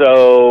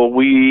 so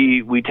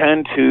we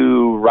tend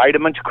to write a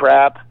bunch of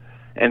crap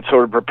and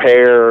sort of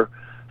prepare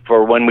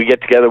for when we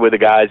get together with the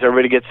guys.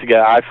 Everybody gets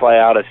together. I fly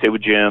out, I stay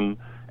with Jim,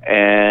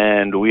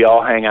 and we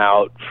all hang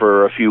out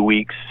for a few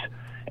weeks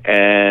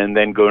and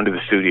then go into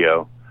the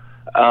studio.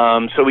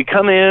 So we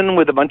come in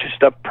with a bunch of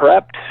stuff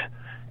prepped.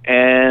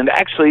 And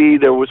actually,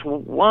 there was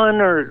one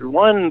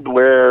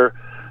where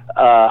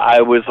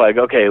I was like,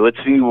 okay, let's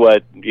see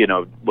what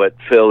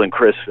Phil and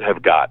Chris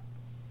have got,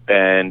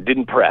 and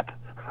didn't prep,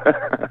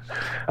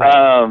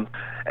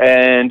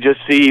 and just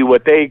see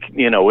what they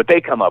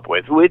come up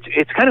with. Which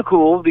it's kind of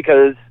cool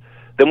because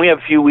then we have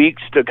a few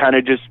weeks to kind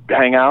of just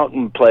hang out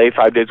and play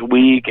 5 days a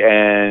week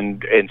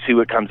and see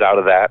what comes out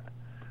of that,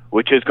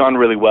 which has gone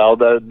really well.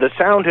 The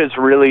sound has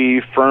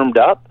really firmed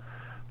up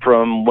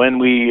from when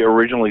we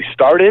originally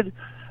started.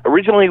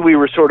 Originally, we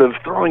were sort of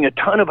throwing a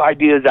ton of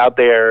ideas out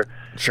there,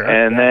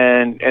 and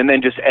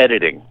then just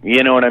editing.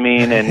 You know what I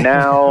mean? And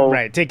now,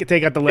 right, take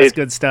out the less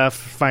good stuff.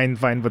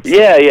 Find what's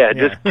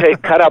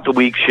just cut out the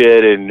weak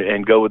shit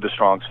and go with the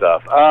strong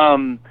stuff.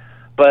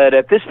 But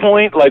at this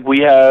point, like we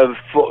have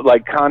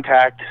like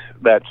Contact,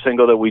 that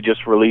single that we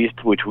just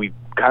released, which we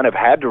kind of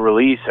had to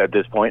release at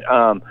this point.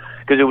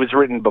 Because it was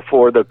written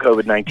before the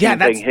COVID-19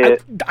 thing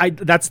hit.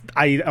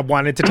 I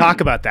wanted to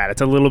talk about that. It's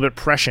a little bit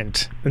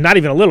prescient. Not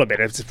even a little bit.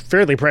 It's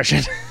fairly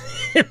prescient.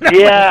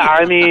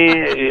 I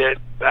mean,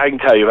 I can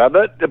tell you about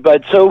that.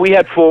 But so we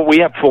have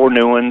four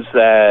new ones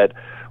that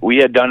we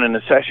had done in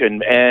a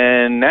session,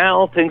 and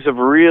now things have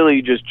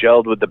really just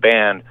gelled with the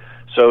band.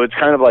 So it's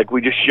kind of like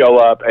we just show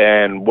up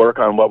and work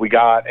on what we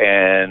got,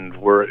 and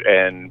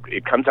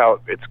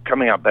it's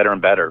coming out better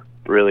and better,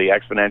 really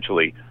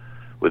exponentially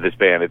with this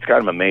band. It's kind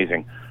of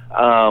amazing.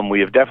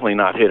 We have definitely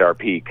not hit our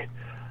peak.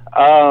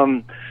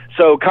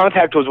 So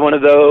Contact was one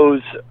of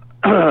those,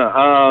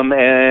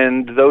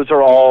 and those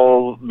are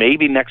all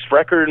maybe next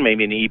record,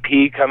 maybe an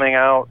EP coming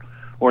out.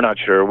 We're not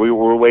sure.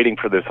 We're waiting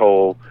for this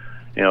whole,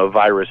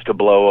 virus to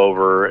blow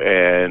over,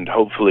 and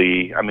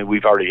hopefully, I mean,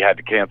 we've already had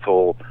to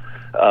cancel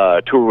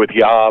tour with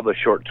Yob, a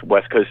short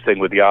West Coast thing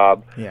with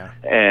Yob. Yeah.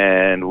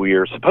 And we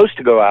are supposed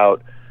to go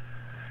out,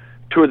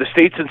 tour the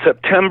States in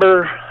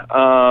September,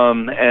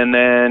 and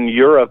then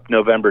Europe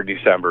November,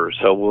 December.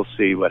 So we'll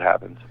see what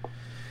happens.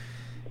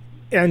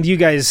 And you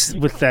guys,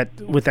 with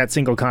that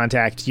single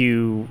Contact,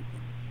 you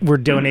were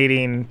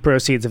donating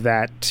proceeds of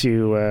that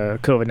to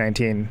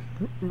COVID-19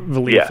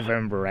 relief, if I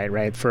remember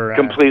right? For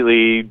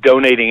completely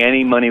donating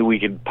any money we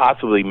could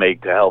possibly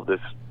make to help this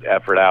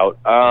effort out.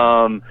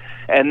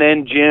 And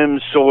then Jim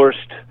sourced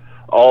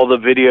all the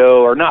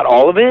video, or not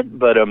all of it,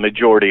 but a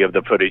majority of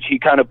the footage. He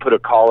kind of put a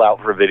call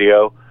out for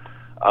video.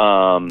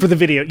 For the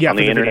video, yeah, on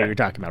the internet. video you're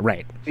talking about,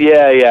 right?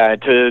 Yeah,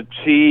 to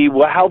see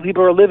how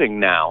people are living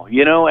now,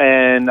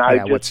 And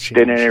I just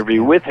did an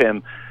interview with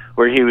him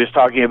where he was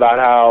talking about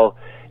how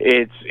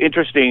it's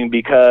interesting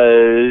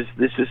because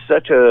this is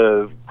such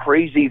a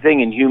crazy thing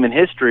in human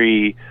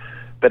history,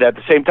 but at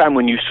the same time,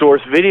 when you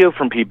source video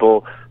from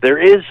people, there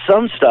is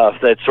some stuff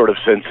that's sort of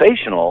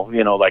sensational,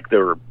 like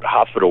there were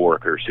hospital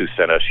workers who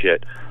sent us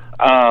shit.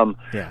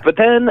 But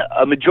then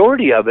a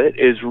majority of it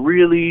is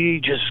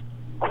really just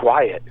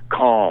quiet,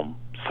 calm,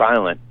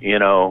 silent,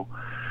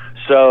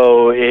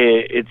 So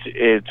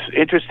it's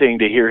interesting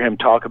to hear him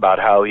talk about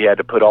how he had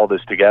to put all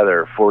this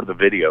together for the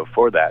video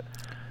for that,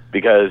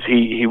 because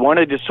he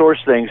wanted to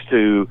source things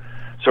to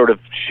sort of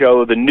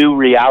show the new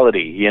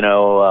reality, the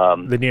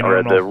new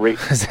normal.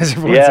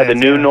 The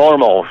new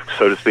normal,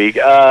 so to speak.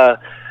 And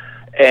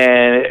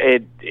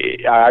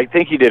I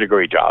think he did a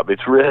great job.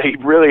 It's really,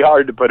 really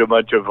hard to put a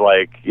bunch of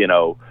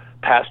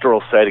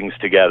pastoral settings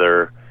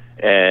together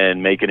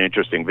and make an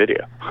interesting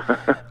video.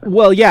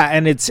 Well, yeah,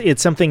 and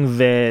it's something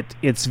that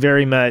it's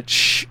very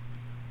much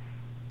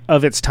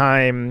of its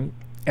time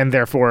and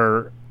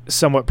therefore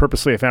somewhat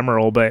purposely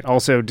ephemeral, but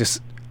also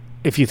just,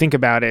 if you think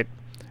about it,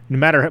 no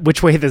matter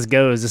which way this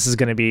goes, this is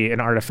going to be an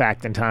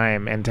artifact in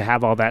time, and to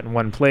have all that in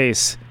one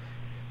place,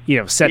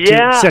 set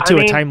to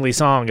a timely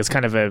song is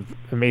kind of an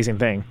amazing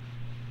thing.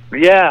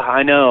 Yeah,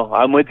 I know.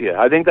 I'm with you.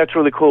 I think that's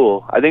really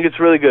cool. I think it's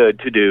really good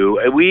to do.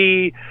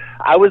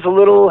 I was a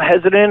little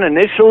hesitant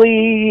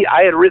initially.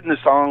 I had written the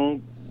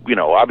song,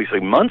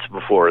 obviously months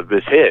before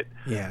this hit.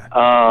 Yeah.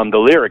 The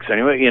lyrics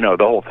anyway, the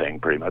whole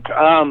thing pretty much.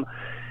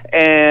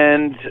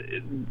 And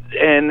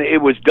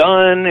it was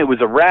done. It was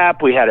a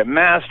wrap. We had it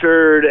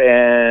mastered,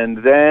 and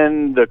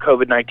then the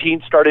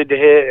COVID-19 started to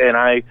hit, and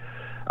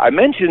I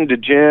mentioned to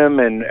Jim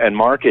and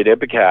Mark at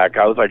Ipecac,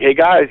 I was like, hey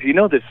guys,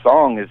 this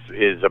song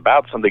is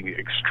about something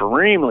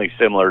extremely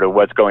similar to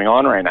what's going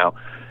on right now.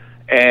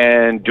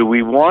 And do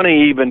we want to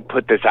even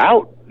put this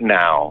out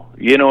now?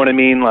 You know what I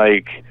mean?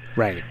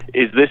 Right.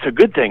 Is this a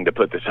good thing to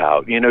put this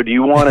out? Do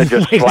you want to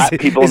just slap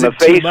people in the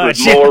face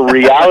with more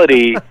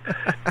reality?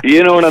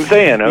 You know what I'm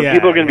saying?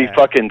 People are going to be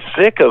fucking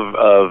sick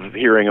of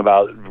hearing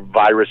about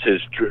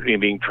viruses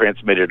being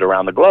transmitted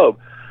around the globe.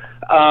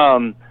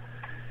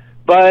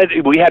 But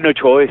we had no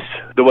choice.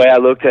 The way I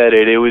looked at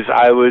it,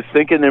 I was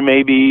thinking there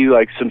may be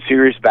some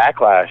serious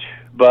backlash,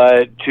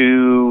 but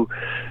to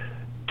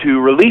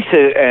release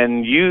it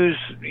and use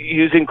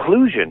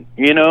inclusion,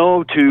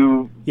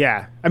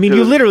 Yeah. I mean,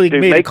 you literally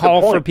made a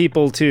call for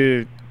people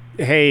to,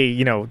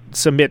 hey,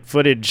 submit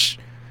footage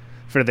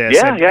for this.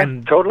 Yeah,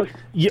 and totally.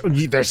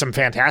 There's some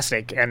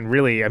fantastic and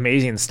really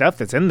amazing stuff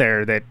that's in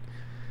there that,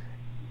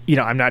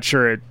 I'm not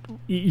sure it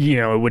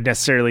would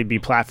necessarily be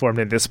platformed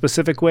in this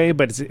specific way,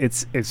 but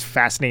it's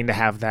fascinating to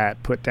have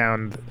that put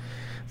down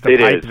the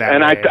pipe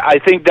that way. I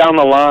think down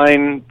the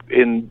line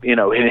in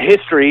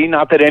history,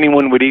 not that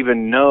anyone would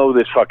even know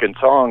this fucking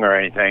song or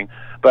anything,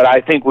 but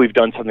I think we've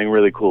done something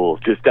really cool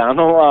just down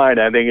the line.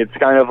 I think it's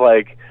kind of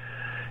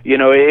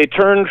it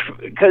turned,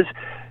 because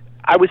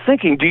I was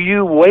thinking, do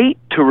you wait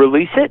to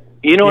release it?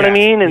 You know what I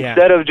mean?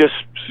 Instead of just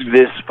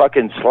this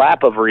fucking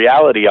slap of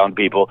reality on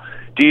people,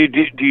 do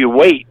you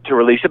wait to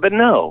release it? But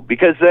no,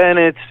 because then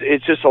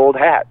it's just old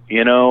hat,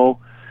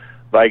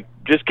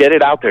 just get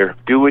it out there.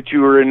 Do what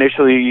you were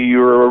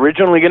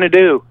originally going to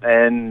do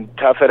and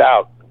tough it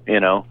out,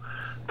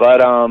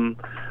 But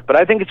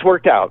I think it's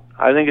worked out.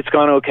 I think it's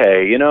gone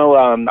okay.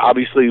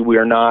 Obviously we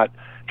are not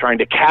trying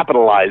to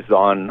capitalize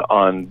on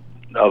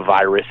a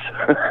virus.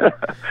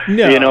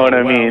 No, you know what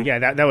I mean?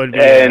 Yeah, that would be.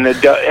 And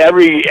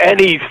every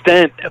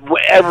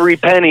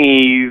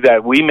penny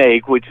that we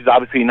make, which is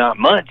obviously not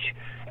much,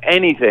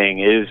 anything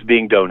is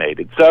being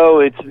donated.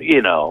 So it's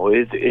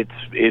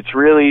it's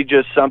really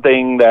just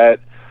something that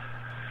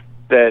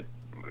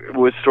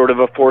was sort of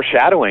a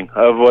foreshadowing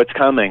of what's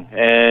coming,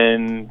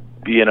 and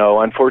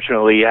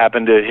unfortunately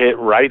happened to hit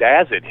right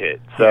as it hit.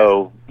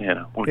 So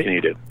what can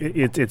you do?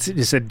 It's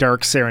just a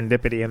dark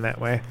serendipity in that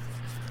way.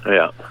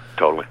 Yeah,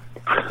 totally.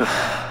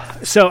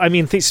 So I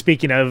mean,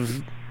 speaking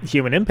of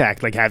human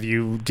impact, have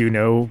you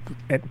know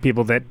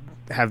people that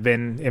have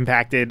been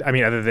impacted? I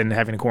mean, other than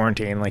having a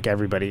quarantine, like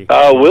everybody.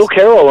 Will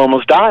Carroll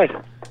almost died.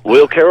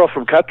 Will Carroll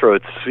from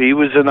Cutthroats. He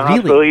was in the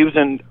hospital. He was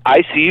in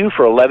ICU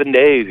for 11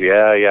 days.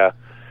 Yeah.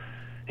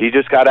 He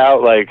just got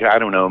out, I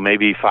don't know,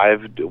 maybe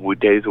 5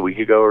 days a week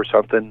ago or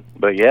something.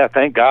 But yeah,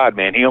 thank God,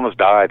 man. He almost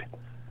died.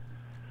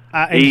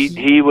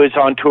 He was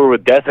on tour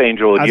with Death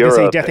Angel in Europe. I was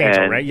going to say Death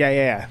Angel, right?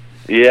 Yeah.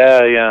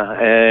 Yeah.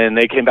 And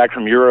they came back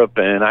from Europe,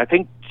 and I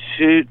think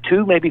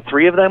two, maybe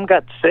 3 of them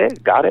got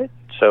it.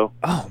 So.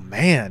 Oh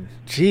man,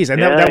 jeez,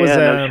 and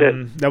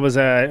that was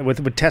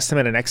with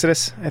Testament and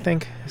Exodus, I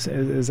think.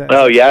 Is that?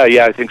 Oh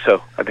yeah, I think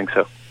so.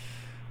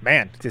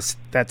 Man,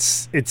 that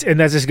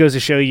just goes to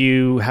show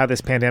you how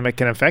this pandemic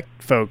can affect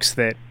folks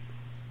that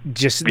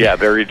just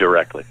very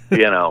directly.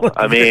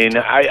 I mean,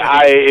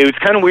 it was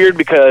kind of weird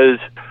because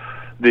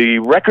the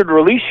record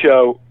release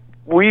show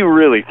we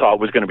really thought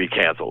was going to be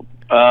canceled.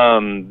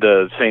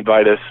 The St.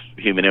 Vitus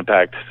Human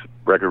Impact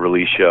record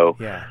release show.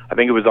 Yeah. I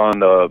think it was on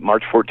the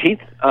March 14th.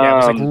 Yeah, it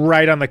was like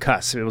right on the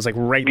cusp. It was like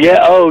right there. Yeah,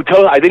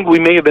 totally. I think we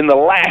may have been the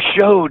last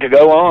show to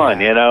go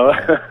on,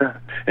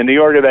 in New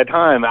York at that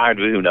time.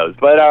 Who knows?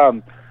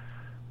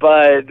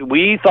 But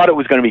we thought it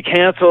was going to be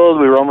canceled.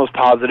 We were almost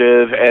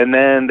positive. And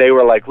then they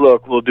were like,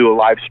 look, we'll do a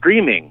live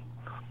streaming.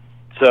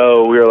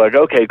 So we were like,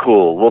 okay,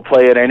 cool. We'll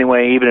play it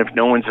anyway, even if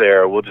no one's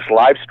there. We'll just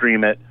live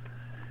stream it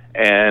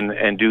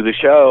and do the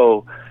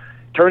show.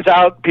 Turns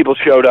out people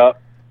showed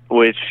up,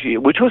 which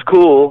was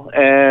cool,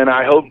 and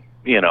I hope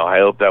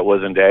that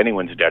wasn't to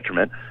anyone's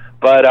detriment.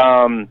 But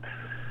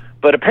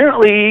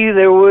apparently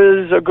there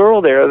was a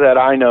girl there that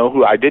I know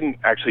who I didn't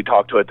actually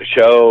talk to at the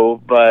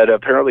show, but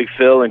apparently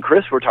Phil and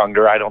Chris were talking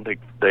to her. I don't think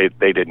they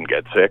didn't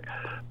get sick,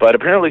 but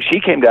apparently she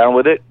came down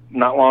with it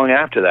not long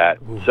after that.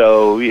 Ooh.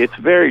 So it's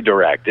very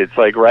direct. It's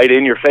like right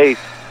in your face.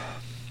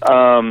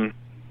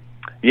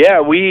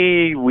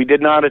 We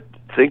did not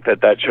think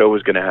that show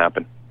was going to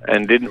happen.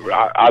 And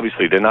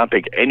obviously did not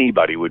think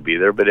anybody would be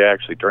there, but it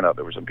actually turned out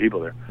there were some people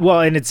there.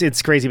 Well, and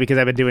it's crazy because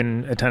I've been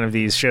doing a ton of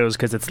these shows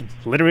because it's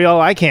literally all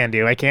I can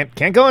do. I can't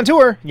go on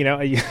tour,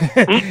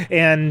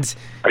 and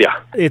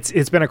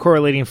it's been a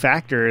correlating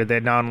factor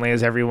that not only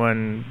has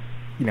everyone,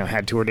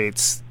 had tour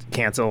dates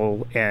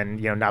cancel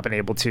and not been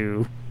able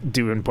to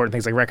do important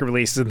things like record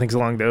releases and things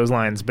along those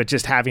lines, but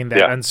just having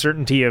that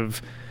uncertainty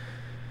of.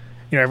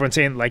 Everyone's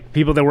saying, like,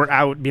 people that were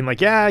out being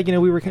like,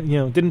 we were,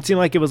 didn't seem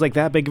like it was, like,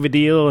 that big of a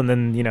deal. And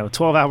then,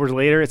 12 hours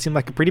later, it seemed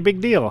like a pretty big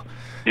deal.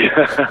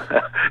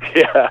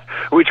 Yeah,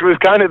 which was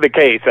kind of the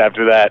case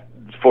after that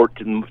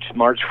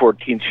March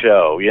 14th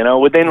show.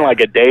 Within, like,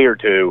 a day or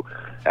two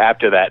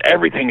after that,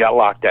 everything got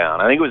locked down.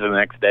 I think it was the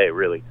next day,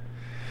 really.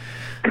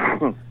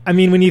 I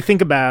mean, when you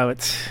think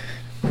about,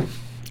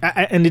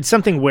 and it's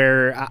something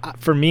where,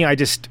 for me,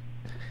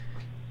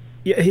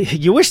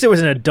 you wish there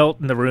was an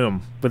adult in the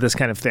room with this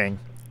kind of thing.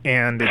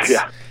 And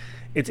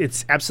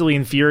it's absolutely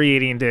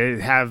infuriating to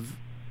have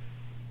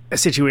a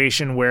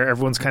situation where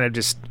everyone's kind of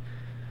just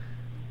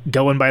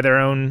going by their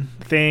own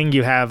thing.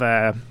 You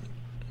have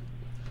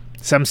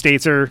some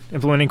states are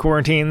implementing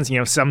quarantines.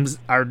 Some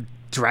are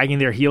dragging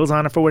their heels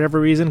on it for whatever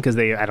reason because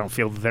I don't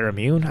feel that they're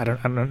immune. I don't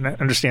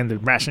understand the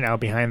rationale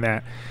behind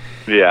that.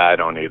 Yeah, I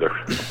don't either.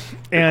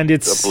 And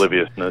it's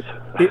obliviousness.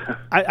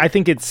 I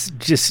think it's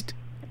just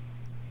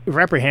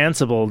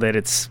reprehensible that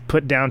it's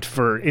put down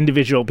for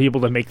individual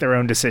people to make their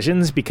own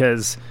decisions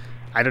because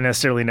I don't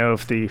necessarily know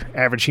if the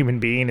average human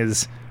being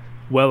is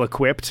well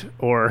equipped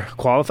or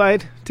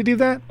qualified to do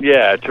that.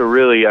 Yeah, to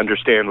really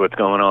understand what's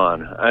going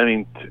on. I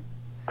mean,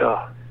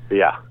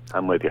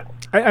 I'm with you.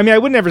 I mean, I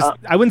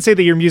wouldn't say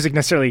that your music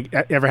necessarily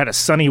ever had a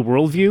sunny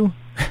worldview.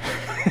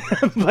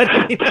 But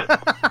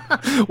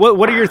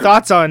what are your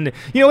thoughts on,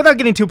 without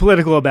getting too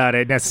political about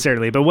it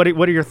necessarily, but what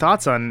are your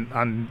thoughts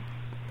on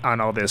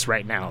all this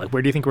right now? Like,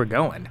 where do you think we're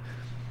going?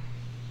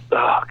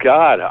 Oh,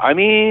 God. I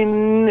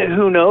mean,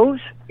 who knows?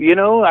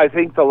 I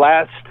think the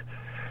last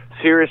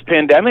serious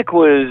pandemic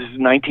was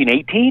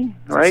 1918,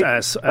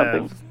 right?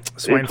 Swine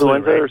flu,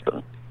 right? Or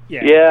something.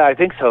 Yeah, I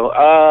think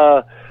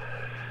so.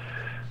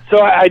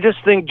 So I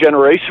just think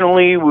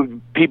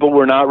generationally, people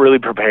were not really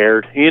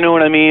prepared. You know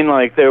what I mean?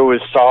 Like, there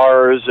was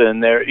SARS,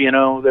 and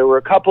there were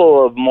a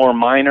couple of more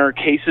minor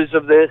cases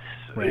of this.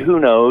 Right. Who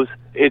knows?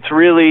 It's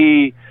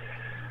really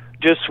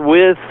just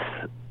with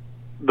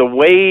the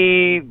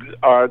way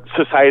our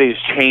society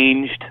has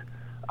changed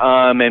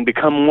and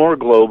become more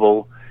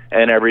global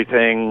and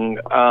everything,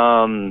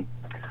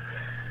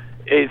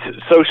 it's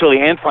socially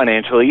and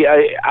financially,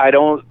 I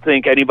don't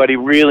think anybody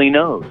really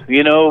knows.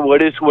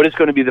 What is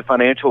going to be the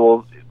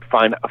financial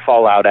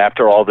fallout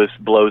after all this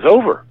blows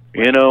over?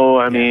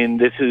 I mean,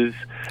 this is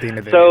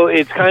so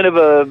it's kind of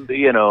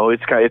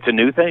it's a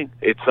new thing.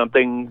 It's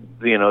something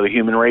the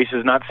human race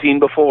has not seen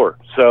before.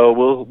 So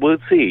we'll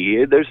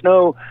see. There's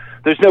no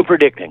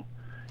predicting,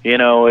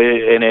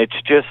 and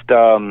it's just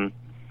I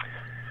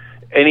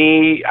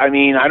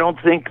don't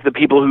think the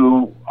people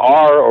who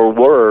are or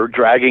were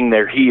dragging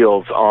their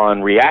heels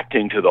on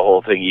reacting to the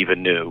whole thing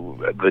even knew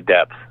the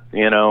depth.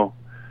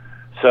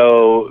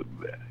 So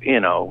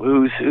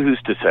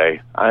who's to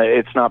say?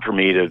 It's not for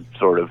me to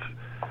sort of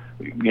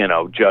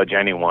judge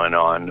anyone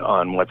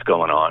on what's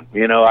going on.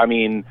 I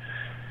mean,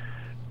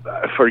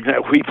 for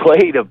example, we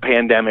played a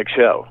pandemic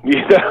show.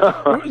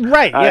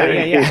 Right?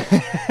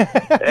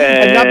 Yeah.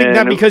 And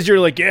not because you're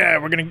like,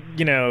 we're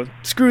gonna,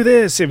 screw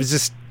this. It was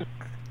just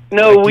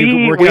no.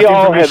 Like we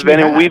all have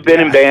been. We've been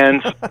in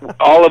bands.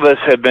 All of us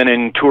have been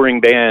in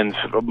touring bands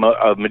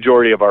a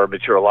majority of our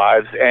mature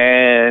lives,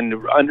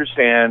 and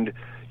understand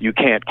you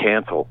can't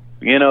cancel.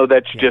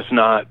 That's just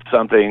not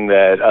something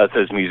that us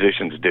as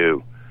musicians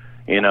do.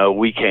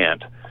 We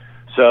can't.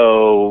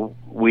 So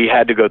we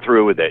had to go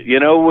through with it,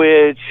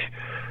 which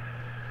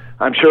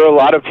I'm sure a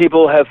lot of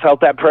people have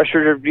felt that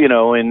pressure,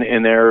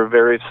 in their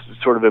various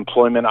sort of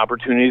employment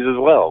opportunities as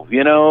well.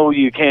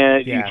 You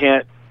can't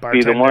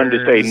be the one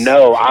to say,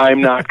 no,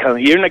 I'm not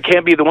coming. You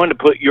can't be the one to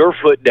put your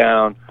foot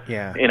down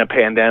in a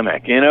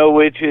pandemic,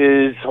 which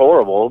is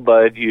horrible,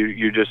 but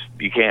you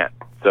can't.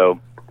 So,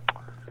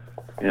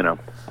 you know.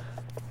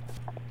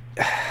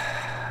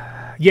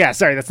 Yeah,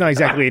 sorry, that's not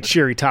exactly a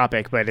cheery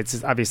topic, but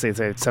it's obviously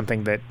it's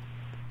something that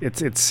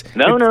it's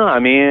no. I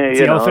mean, it's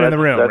the elephant in the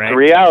room, that's right? The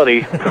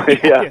reality.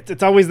 Yeah,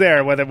 it's always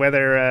there, whether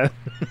we're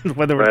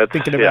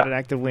thinking about it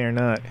actively or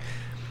not.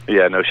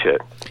 Yeah, no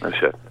shit.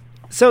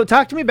 So,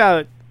 talk to me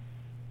about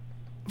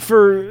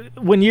for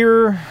when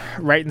you're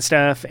writing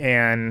stuff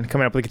and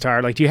coming up with a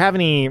guitar. Like, do you have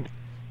any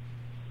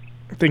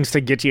things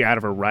to get you out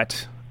of a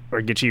rut? Or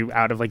get you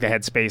out of like the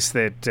headspace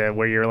that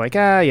where you're like,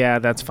 yeah,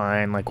 that's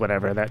fine, like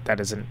whatever, that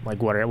isn't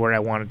like where I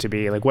want it to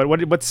be. Like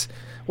what's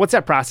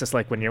that process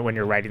like when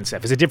you're writing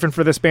stuff? Is it different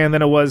for this band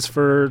than it was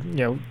for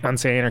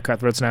Unsane or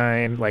Cutthroat's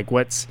 9? Like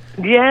what's?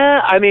 Yeah,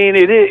 I mean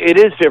it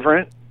is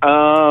different.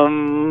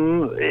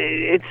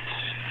 It's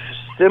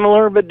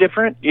similar but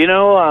different.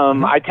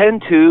 I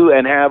tend to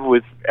and have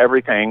with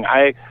everything.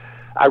 I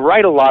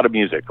write a lot of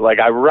music. Like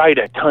I write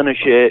a ton of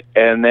shit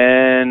and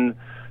then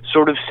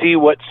sort of see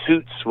what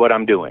suits what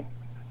I'm doing.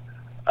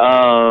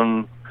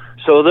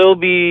 So there'll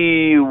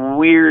be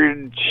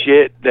weird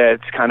shit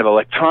that's kind of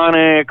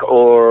electronic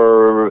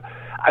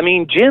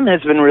Jim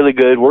has been really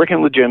good.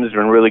 Working with Jim has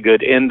been really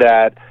good in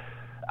that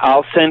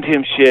I'll send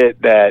him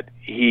shit that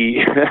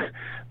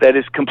that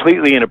is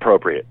completely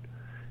inappropriate,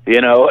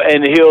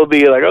 and he'll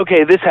be like,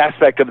 okay, this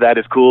aspect of that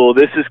is cool.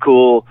 This is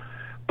cool,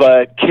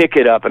 but kick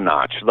it up a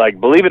notch.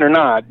 Like, believe it or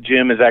not,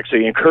 Jim is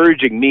actually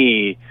encouraging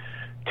me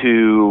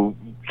to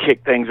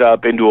kick things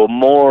up into a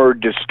more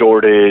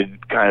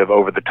distorted, kind of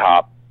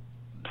over-the-top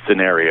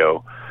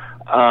scenario.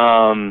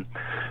 A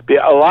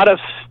lot of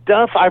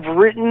stuff I've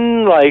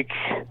written, like,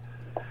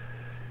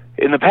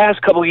 in the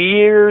past couple of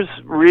years,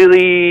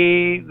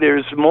 really,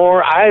 there's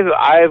more.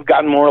 I've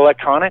gotten more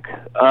electronic,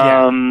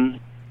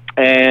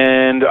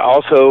 and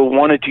also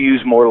wanted to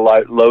use more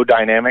low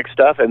dynamic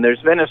stuff, and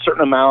there's been a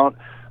certain amount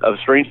of,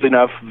 strangely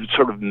enough,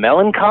 sort of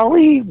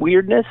melancholy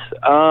weirdness,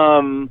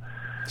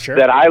 Sure.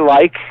 that I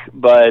like,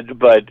 but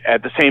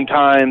at the same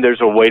time, there's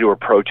a way to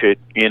approach it.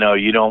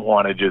 You don't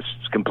want to just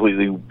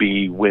completely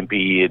be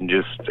wimpy and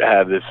just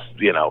have this.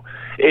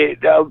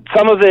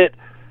 Some of it,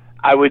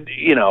 I would.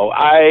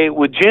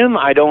 With Jim,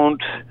 I don't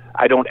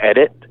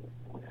edit.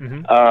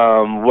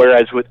 Mm-hmm.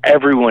 Whereas with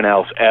everyone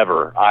else,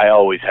 I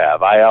always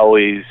have. I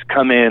always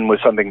come in with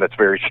something that's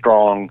very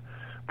strong.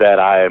 That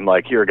I'm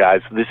like, here,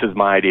 guys, this is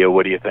my idea.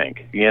 What do you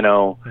think?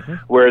 Mm-hmm.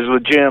 Whereas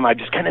with Jim, I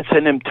just kind of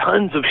send him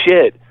tons of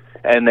shit.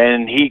 And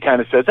then he kind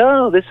of says,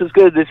 oh, this is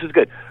good,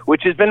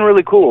 which has been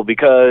really cool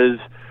because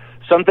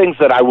some things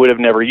that I would have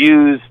never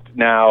used,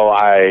 now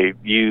I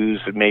use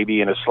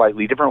maybe in a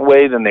slightly different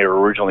way than they were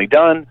originally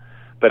done.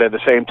 But at the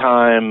same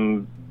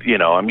time,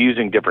 I'm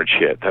using different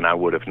shit than I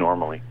would have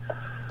normally.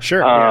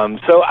 Sure.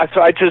 So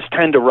I just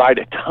tend to write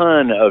a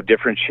ton of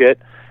different shit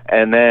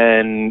and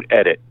then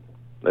edit.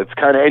 That's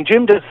kind of, and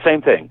Jim does the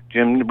same thing.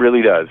 Jim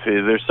really does.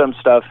 There's some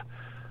stuff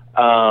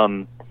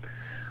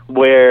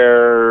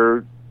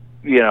where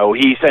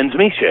he sends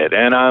me shit,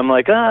 and I'm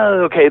like,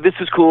 oh, okay, this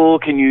is cool.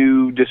 Can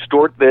you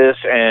distort this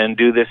and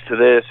do this to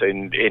this?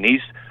 And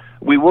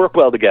we work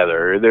well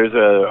together. There's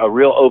a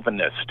real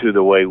openness to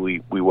the way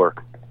we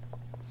work.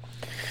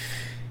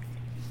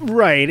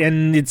 Right,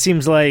 and it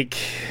seems like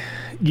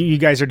you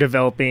guys are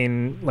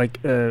developing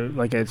like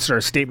a sort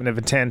of statement of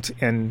intent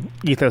and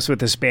ethos with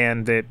this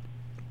band that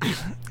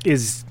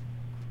is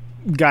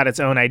got its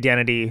own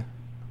identity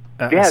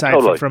aside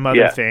totally. from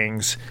other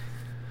things.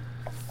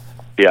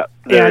 Yeah,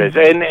 there is.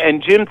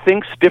 And Jim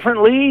thinks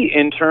differently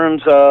in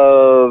terms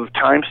of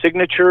time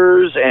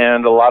signatures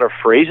and a lot of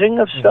phrasing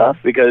of stuff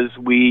because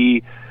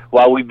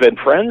while we've been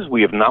friends,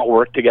 we have not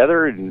worked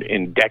together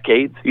in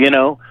decades,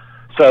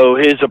 So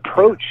his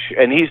approach,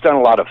 and he's done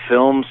a lot of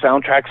film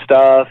soundtrack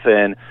stuff,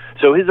 and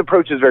so his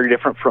approach is very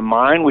different from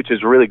mine, which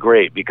is really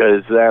great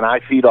because then I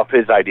feed off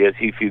his ideas,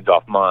 he feeds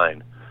off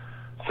mine.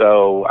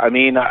 So,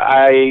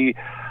 I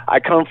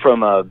come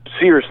from a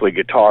seriously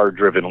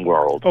guitar-driven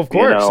world. Of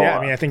course, yeah.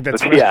 I think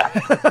that's so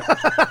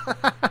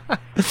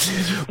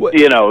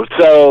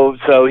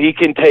he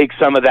can take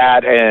some of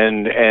that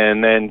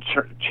and then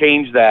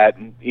change that,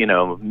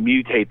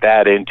 mutate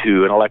that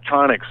into an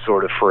electronic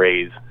sort of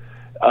phrase.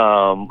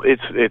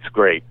 It's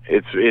great.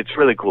 It's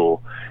really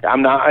cool.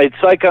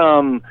 It's like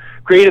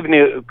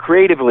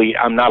creatively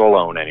I'm not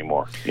alone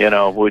anymore,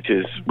 which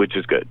is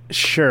good.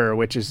 Sure,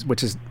 which is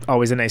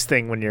always a nice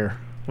thing when you're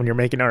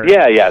making art.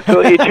 Yeah. So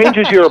it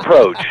changes your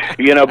approach.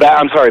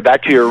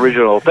 Back to your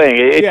original thing.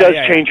 It does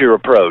change your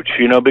approach,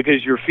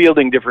 because you're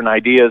fielding different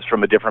ideas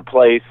from a different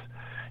place.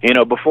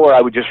 Before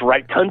I would just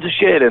write tons of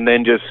shit and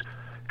then just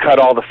cut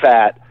all the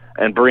fat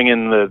and bring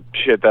in the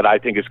shit that I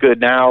think is good.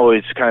 Now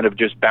it's kind of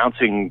just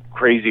bouncing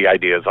crazy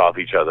ideas off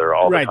each other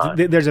all the time.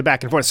 There's a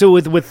back and forth. So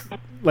with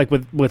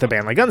a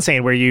band like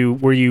Unsane, were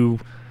you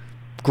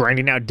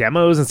grinding out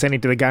demos and sending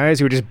to the guys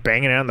who were just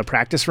banging it out in the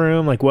practice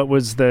room? Like what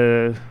was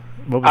the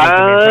main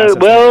process?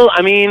 Well,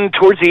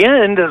 towards the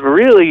end,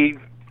 really,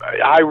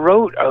 I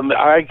wrote.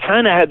 I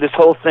kind of had this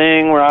whole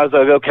thing where I was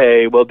like,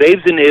 okay, well,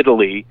 Dave's in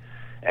Italy,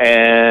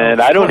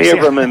 and I don't hear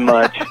from him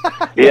much,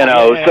 you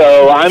know. Yeah.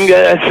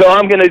 So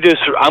I'm gonna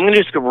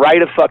just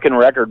write a fucking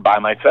record by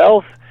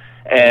myself,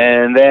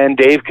 and then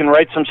Dave can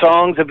write some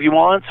songs if he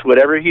wants,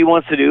 whatever he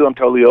wants to do. I'm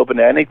totally open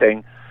to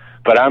anything,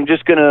 but I'm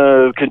just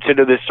gonna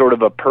consider this sort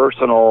of a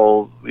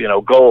personal, you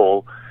know,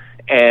 goal,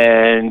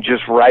 and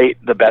just write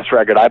the best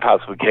record I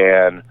possibly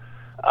can.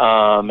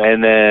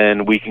 And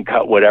then we can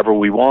cut whatever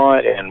we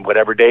want, and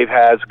whatever Dave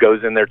has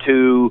goes in there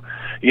too.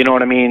 You know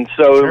what I mean?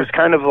 So It was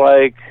kind of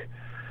like,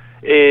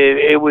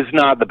 it was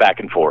not the back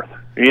and forth.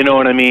 You know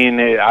what I mean?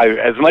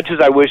 As much as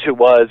I wish it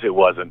was, it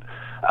wasn't.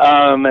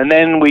 And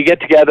then we get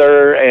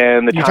together,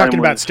 and You're talking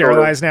about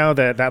Sterilized now,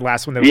 that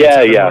last one that was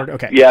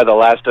Okay. Yeah, the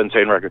last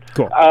Unsane record.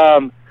 Cool.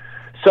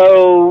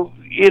 So,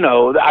 you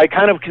know, I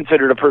kind of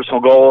considered a personal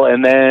goal,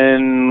 and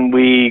then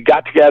we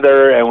got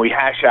together and we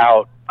hash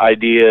out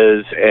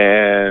ideas,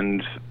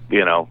 and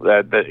you know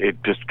that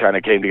it just kind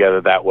of came together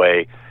that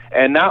way,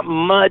 and not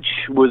much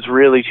was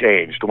really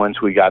changed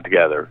once we got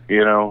together.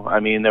 You know, I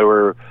mean, there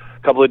were a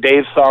couple of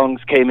Dave's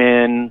songs came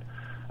in,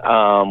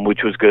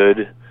 which was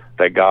good,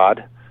 thank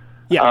God.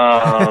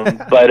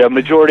 Yeah. But a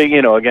majority,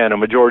 you know, again, a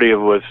majority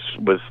of it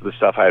was the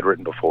stuff I had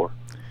written before.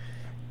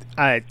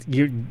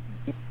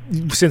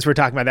 Since we're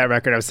talking about that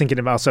record, I was thinking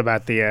also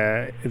about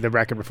the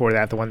record before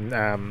that, the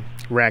one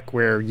Wreck,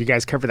 where you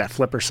guys cover that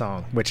Flipper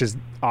song, which is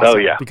awesome. Oh,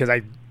 yeah. Because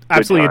I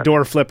absolutely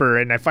adore Flipper,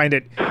 and I find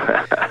it.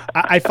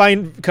 I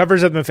find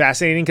covers of them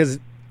fascinating because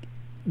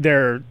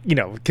they're, you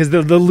know, because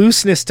the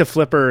looseness to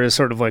Flipper is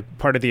sort of like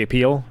part of the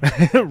appeal,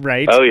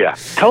 right? Oh yeah,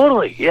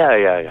 totally.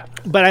 Yeah.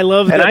 But I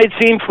love. And I'd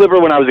seen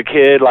Flipper when I was a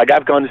kid. Like,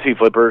 I've gone to see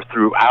Flipper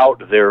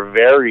throughout their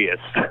various,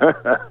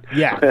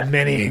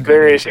 many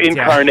various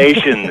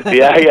incarnations.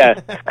 Yeah.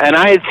 And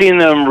I had seen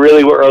them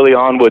really early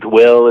on with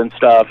Will and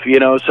stuff. You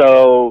know,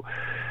 so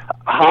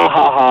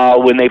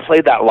when they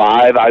played that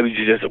live,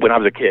 when I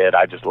was a kid,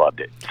 I just loved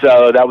it.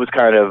 So that was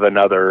kind of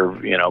another,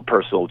 you know,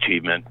 personal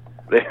achievement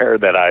there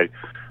that I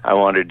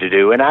wanted to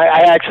do. And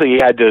I actually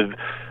had to,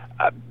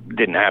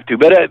 didn't have to,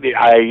 but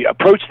I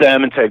approached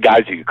them and said,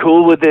 guys, are you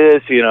cool with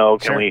this? You know,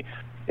 can we,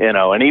 you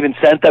know, and even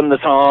sent them the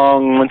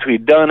song once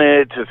we'd done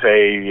it to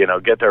say, you know,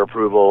 get their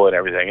approval and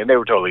everything. And they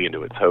were totally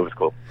into it. So it was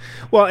cool.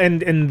 Well,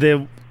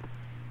 and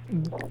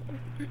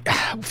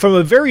from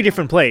a very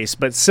different place,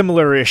 but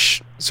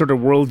similar-ish sort of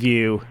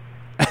worldview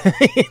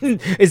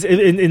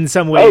in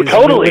some ways. Oh,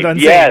 totally. With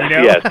Unsane, yes, you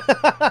know?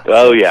 yes.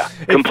 Oh, yeah.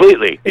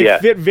 Completely. It yeah.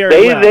 fit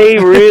very well. They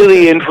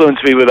really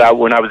influenced me when I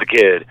was a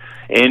kid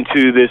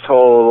into this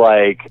whole,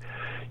 like,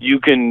 you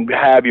can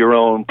have your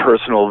own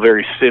personal,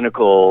 very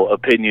cynical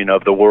opinion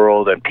of the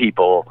world and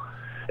people,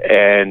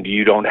 and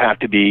you don't have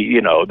to be,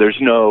 you know, there's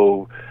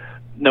no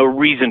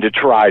reason to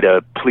try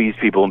to please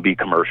people and be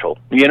commercial.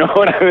 You know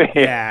what I mean?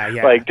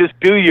 Yeah. Like, just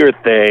do your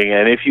thing,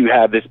 and if you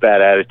have this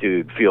bad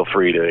attitude, feel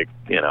free to,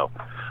 you know,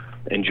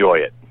 enjoy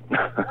it.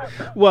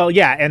 Well,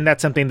 yeah, and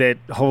that's something that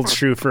holds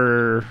true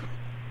for,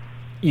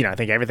 you know, I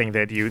think everything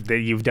that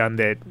you've done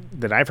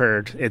that I've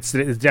heard.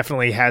 It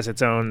definitely has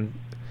its own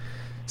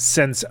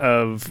sense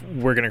of,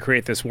 we're going to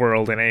create this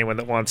world, and anyone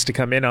that wants to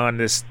come in on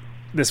this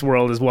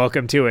world is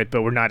welcome to it,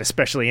 but we're not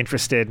especially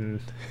interested in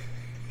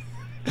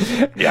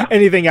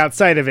anything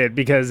outside of it,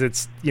 because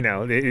it's, you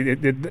know,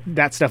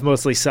 that stuff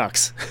mostly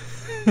sucks.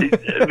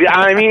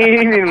 I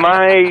mean,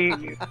 my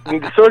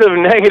sort of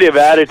negative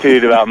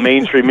attitude about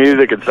mainstream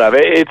music and stuff,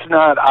 it's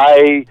not,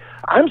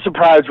 I'm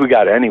surprised we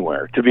got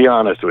anywhere, to be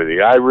honest with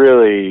you.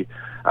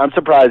 I'm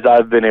surprised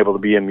I've been able to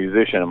be a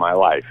musician in my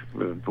life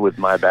with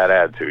my bad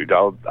attitude.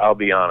 I'll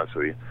be honest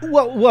with you.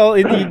 Well,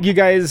 you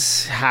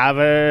guys have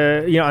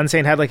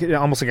Unsane had like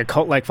almost like a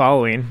cult-like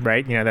following,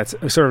 right? You know, that's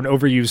sort of an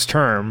overused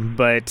term,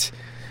 but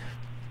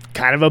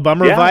kind of a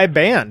bummer vibe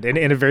band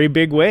in a very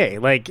big way,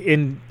 like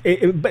in a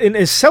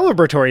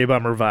celebratory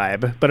bummer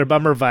vibe, but a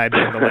bummer vibe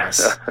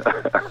nonetheless.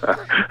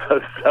 A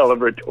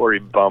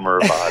celebratory bummer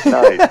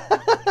vibe.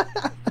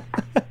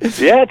 Nice.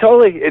 Yeah,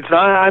 totally. It's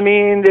not, I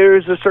mean,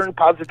 there's a certain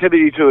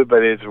positivity to it,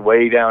 but it's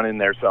way down in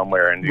there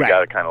somewhere, and you got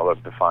to kind of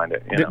look to find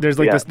it. You know? There's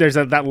like there's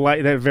that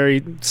light, that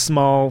very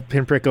small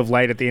pinprick of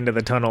light at the end of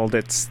the tunnel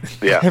that's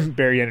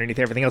buried underneath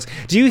everything else.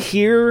 Do you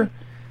hear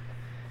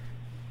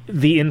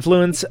the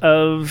influence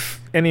of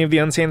any of the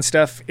Unsane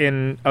stuff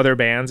in other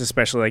bands,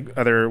 especially like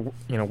other,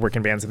 you know,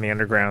 working bands in the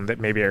underground that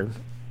maybe are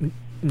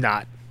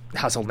not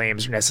household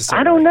names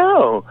necessarily? I don't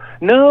know.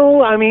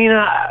 No, I mean,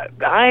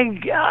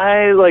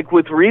 I like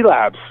with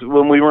Relapse,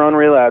 when we were on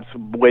Relapse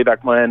way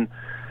back when,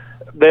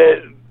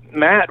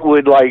 Matt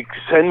would like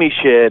send me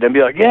shit and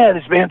be like, yeah,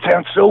 this band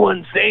sounds so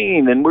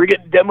Unsane, and we're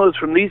getting demos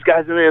from these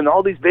guys, and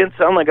all these bands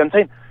sound like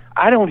Unsane.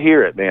 I don't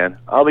hear it, man.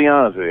 I'll be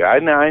honest with you. I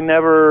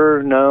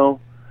never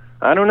know.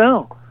 I don't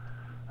know.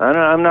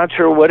 I'm not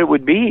sure what it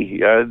would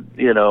be.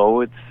 You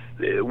know,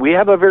 we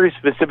have a very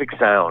specific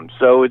sound,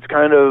 so it's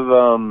kind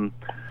of,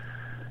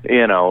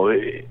 you know,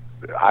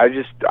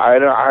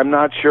 I'm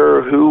not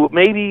sure who.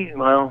 Maybe,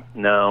 well,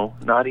 no,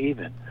 not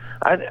even.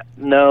 I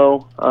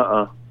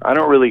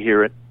don't really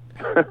hear it.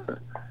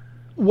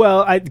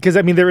 Well, because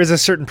I mean, there is a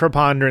certain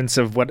preponderance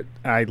of what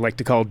I like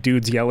to call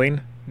dudes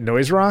yelling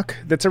noise rock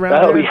that's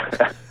around there?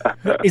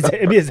 Yeah.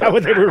 Is that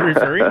what they were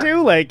referring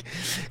to? Like,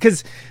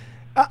 because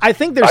I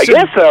think there's. I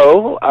guess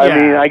so.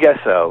 I guess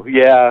so.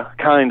 Yeah,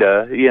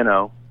 kinda.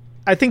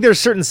 I think there's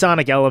certain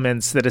sonic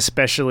elements that,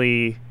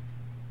 especially,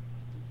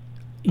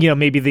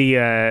 maybe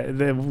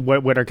the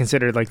what are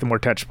considered like the more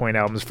touch point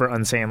albums for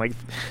Unsane. Like,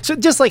 so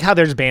just like how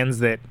there's bands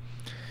that,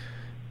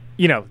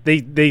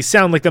 they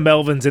sound like the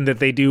Melvins in that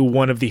they do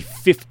one of the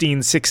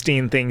 15,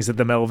 16 things that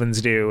the Melvins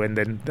do, and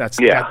then that's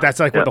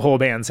like what the whole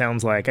band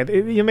sounds like.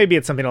 Maybe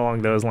it's something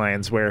along those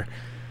lines where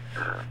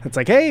it's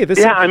like, hey, this.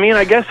 Yeah,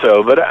 I guess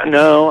so, but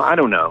no, I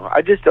don't know.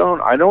 I don't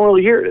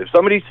really hear it. If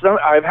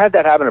I've had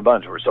that happen a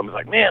bunch where somebody's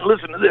like, man,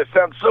 listen to this,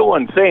 sounds so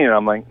Unsane. And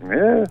I'm like,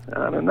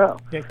 I don't know.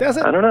 It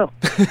doesn't. I don't know.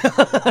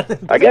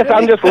 I guess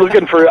I'm just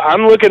looking for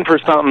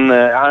something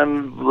that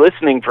I'm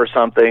listening for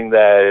something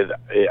that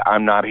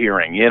I'm not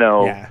hearing,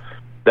 Yeah.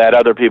 That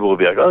other people will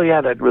be like, oh yeah,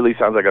 that really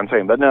sounds like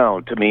Unsane. But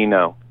no, to me,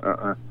 no.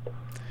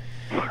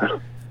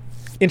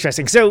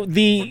 Interesting. So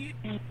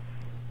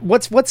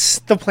what's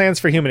the plans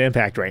for Human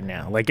Impact right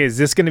now? Like, is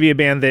this going to be a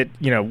band that,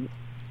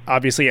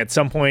 obviously at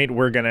some point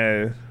we're going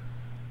to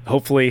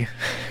hopefully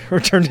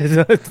return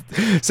to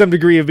some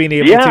degree of being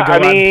able to go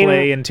out and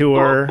play and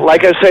tour?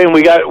 Like I was saying,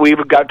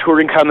 we've got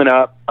touring coming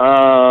up.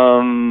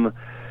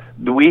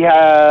 We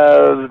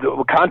have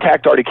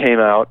Contact already came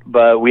out,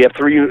 but we have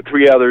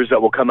three others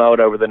that will come out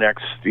over the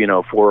next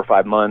 4 or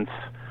 5 months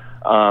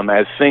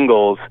as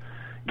singles,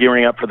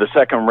 gearing up for the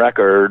second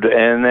record,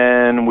 and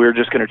then we're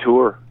just going to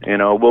tour.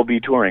 We'll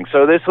be touring.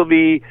 So this will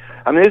be,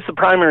 this is the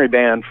primary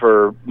band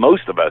for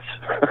most of us.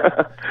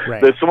 Right.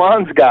 The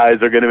Swans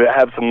guys are going to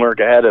have some work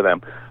ahead of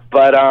them,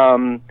 but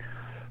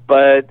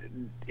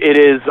it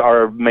is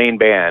our main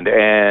band,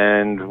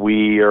 and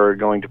we are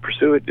going to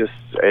pursue it just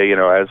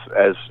as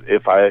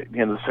if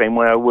the same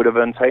way I would have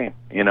Unsane.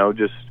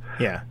 Just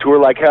tour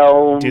like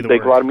hell,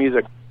 make a lot of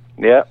music.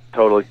 Yeah,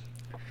 totally.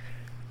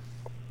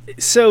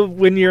 So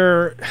when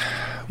you're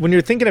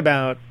thinking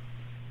about,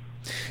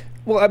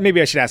 well,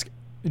 maybe I should ask,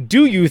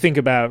 do you think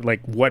about like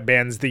what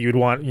bands that you'd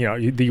want,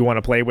 that you want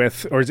to play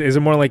with, or is it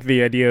more like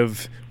the idea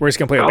of we're just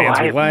gonna play with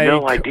bands we like,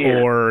 no idea.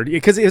 Or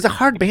because it's a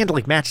hard band to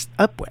like match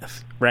up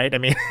with, right? I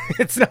mean,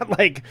 it's not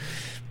like.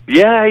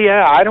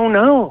 Yeah, I don't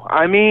know.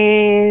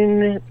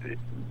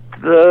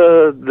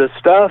 The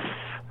stuff.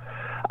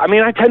 I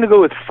tend to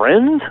go with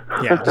friends.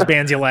 Yeah, just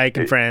bands you like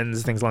and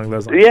friends, things along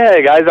those lines. Yeah,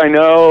 guys I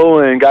know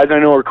and guys I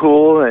know are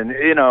cool, and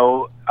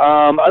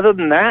other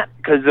than that,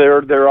 because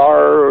there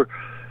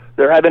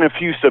have been a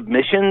few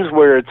submissions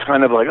where it's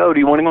kind of like, oh, do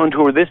you want to go on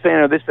tour with this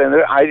band or this band?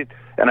 I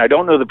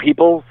don't know the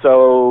people,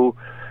 so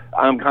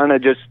I'm kind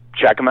of just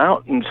check them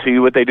out and see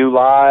what they do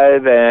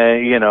live,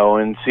 and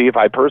and see if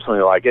I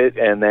personally like it,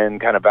 and then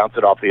kind of bounce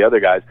it off the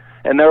other guys.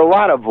 And there are a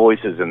lot of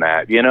voices in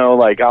that,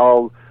 like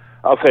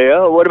I'll say,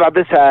 oh, what about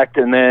this act?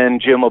 And then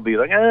Jim will be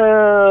like,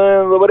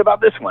 what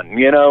about this one?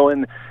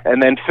 And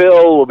then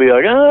Phil will be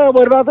like, oh,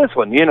 what about this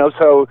one?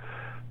 So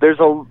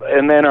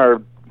and then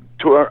our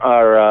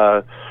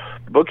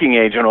booking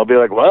agent will be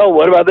like, well,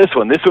 what about this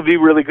one? This would be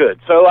really good.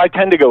 So I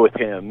tend to go with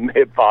him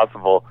if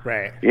possible.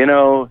 Right.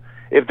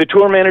 If the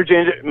tour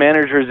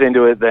manager's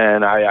into it,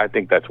 then I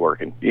think that's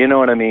working. You know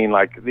what I mean?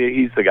 Like,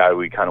 he's the guy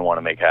we kind of want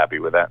to make happy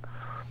with that.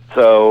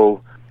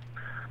 So.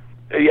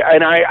 Yeah,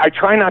 and I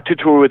try not to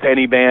tour with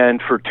any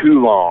band for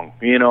too long.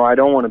 I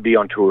don't want to be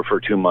on tour for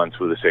 2 months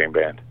with the same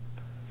band.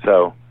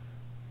 So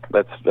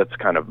that's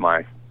kind of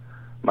my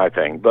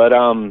thing. But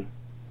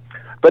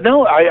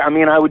no,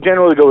 I would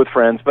generally go with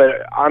friends.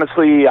 But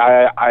honestly,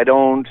 I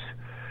don't.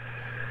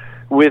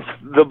 With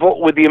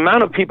the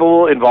amount of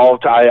people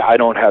involved, I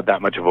don't have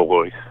that much of a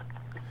voice.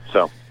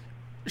 So.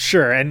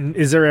 Sure. And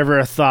is there ever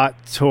a thought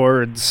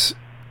towards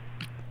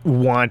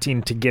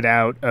wanting to get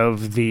out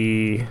of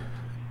the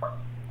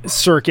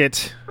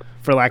circuit,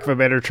 for lack of a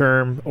better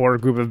term, or a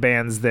group of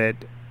bands that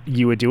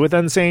you would do with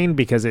Unsane,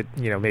 because it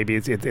maybe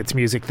it's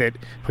music that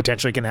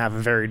potentially can have a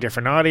very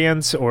different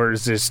audience, or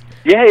is this?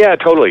 Yeah,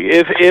 totally.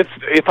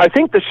 If I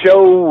think the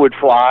show would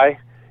fly,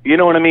 you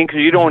know what I mean,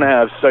 because you don't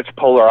have such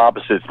polar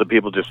opposites that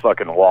people just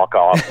fucking walk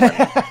off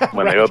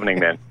when right. The opening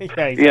man.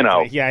 Yeah,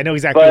 exactly. Yeah, I know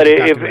exactly. But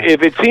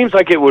if it seems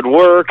like it would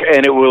work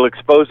and it will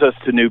expose us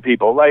to new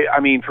people, like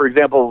for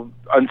example,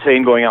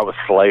 Unsane going out with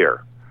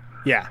Slayer.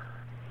 Yeah.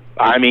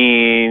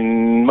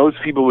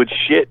 Most people would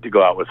shit to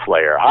go out with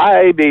Slayer.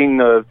 I, being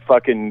the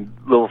fucking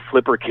little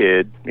flipper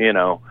kid,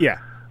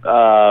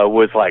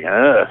 was like,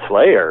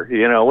 Slayer,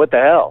 what the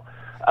hell?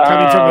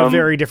 Coming from a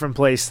very different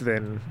place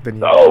than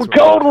you. Oh,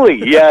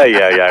 totally.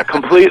 Yeah,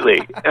 completely.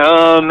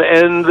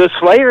 And the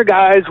Slayer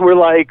guys were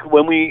like,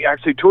 when we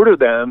actually toured with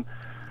them,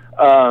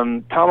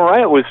 Tom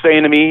Araya was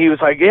saying to me, he was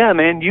like, yeah,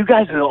 man, you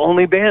guys are the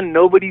only band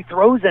nobody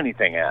throws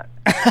anything at.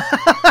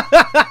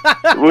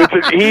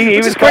 He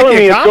was telling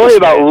me a story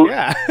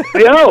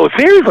about,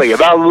 seriously,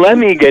 about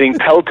Lemmy getting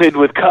pelted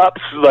with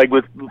cups, like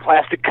with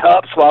plastic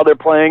cups while they're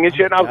playing and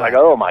shit. And I was like,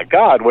 oh my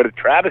God, what a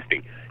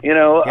travesty.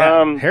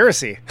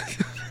 Heresy.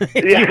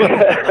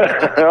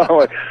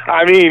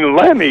 I mean,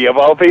 Lemmy of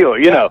all people,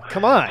 you know.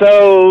 Come on.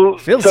 So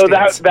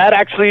Philistines. that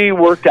actually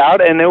worked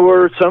out, and there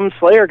were some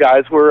Slayer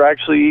guys were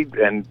actually,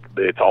 and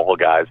it's all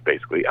guys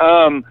basically.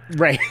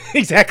 Right,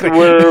 exactly.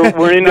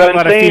 We're into Not a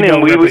lot of Unsane, female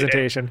and we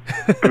representation.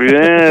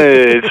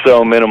 it's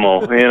so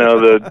minimal, you know,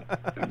 the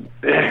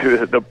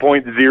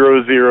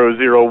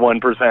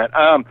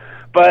 0.0001%.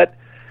 But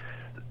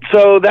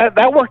so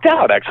that worked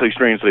out actually,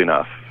 strangely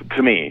enough.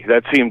 To me,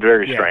 that seemed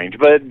very strange.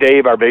 But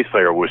Dave, our bass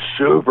player, was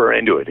super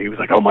into it. He was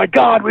like, "Oh my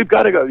God, we've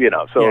got to go!" You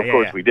know. So of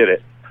course we did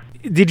it.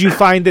 Did you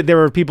find that there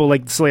were people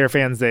like Slayer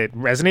fans that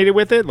resonated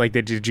with it? Like,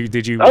 did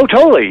you? Oh,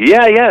 totally.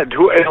 Yeah.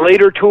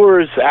 Later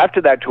tours after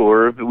that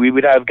tour, we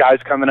would have guys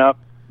coming up,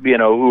 you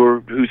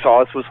know, who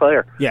saw us with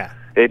Slayer. Yeah.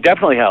 It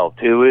definitely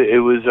helped. It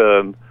was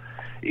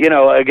you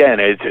know, again,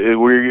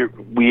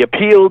 we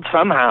appealed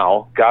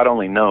somehow, God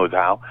only knows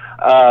how,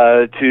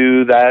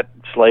 to that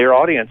Slayer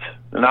audience.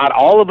 Not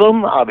all of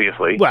them,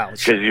 obviously,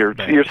 because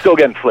you're still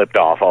getting flipped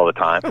off all the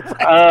time.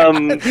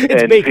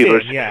 It's baked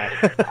in, yeah.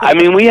 I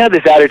mean, we had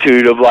this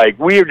attitude of like,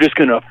 we are just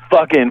gonna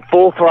fucking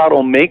full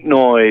throttle make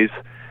noise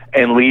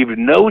and leave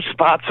no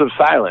spots of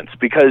silence,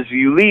 because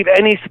you leave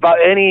any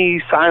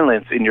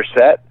silence in your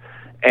set,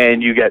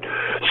 and you get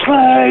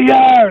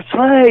Slayer,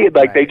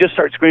 like they just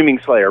start screaming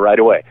Slayer right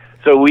away.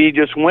 So we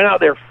just went out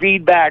there,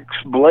 feedbacks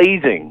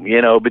blazing,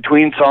 you know,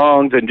 between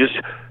songs, and just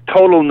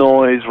total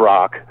noise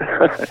rock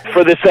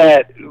for the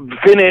set.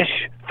 Finish,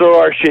 throw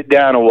our shit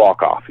down, and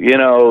walk off. You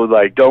know,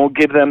 like, don't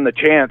give them the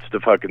chance to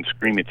fucking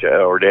scream at you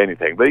or to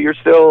anything. But you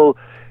just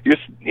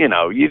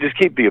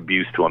keep the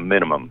abuse to a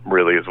minimum,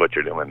 really, is what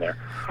you're doing there.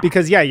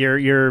 Because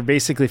you're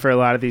basically, for a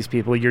lot of these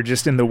people, you're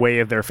just in the way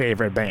of their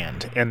favorite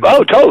band. And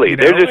totally. You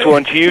know? They just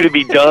want you to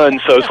be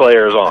done, so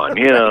Slayer's on.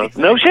 You know,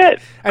 no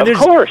shit. And of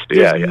course,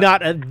 there's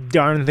not a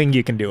darn thing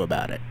you can do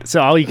about it. So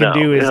all you can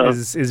do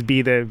is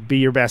be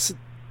your best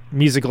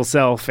musical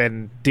self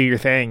and do your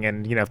thing.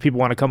 And you know, if people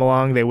want to come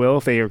along, they will.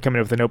 If they are coming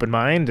in with an open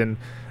mind, and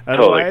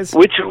otherwise,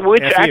 which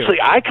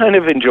actually I kind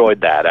of enjoyed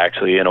that,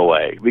 actually, in a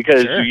way,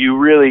 because you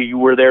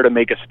were there to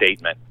make a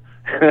statement.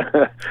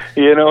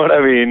 You know what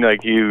I mean?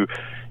 Like you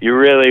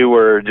really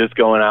were just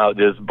going out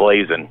just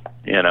blazing,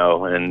 you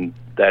know, and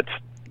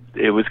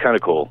it was kind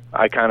of cool.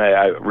 I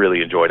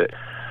really enjoyed it.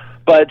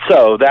 But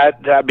so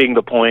that being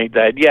the point,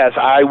 that yes,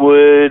 I'm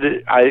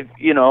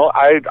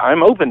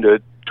open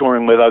to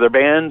touring with other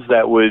bands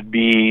that would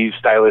be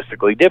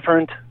stylistically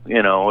different.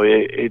 You know,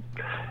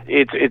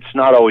 it's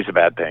not always a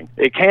bad thing.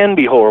 It can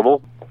be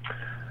horrible,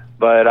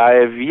 but I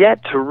have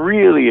yet to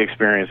really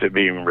experience it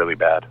being really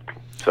bad.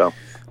 So,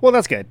 well,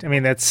 that's good. I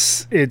mean,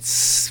 it's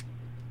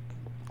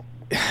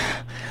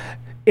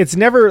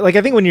never like,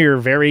 I think when you're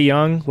very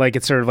young, like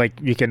it's sort of like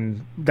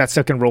that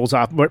stuff can rolls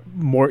off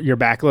more your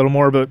back a little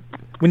more, but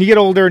when you get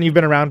older and you've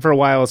been around for a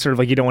while, it's sort of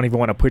like you don't even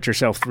want to put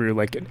yourself through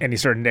like any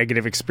sort of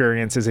negative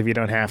experiences if you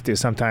don't have to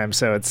sometimes.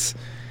 So it's...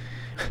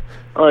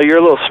 Well, you're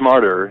a little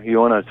smarter. You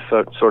want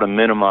to sort of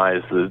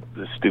minimize the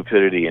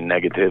stupidity and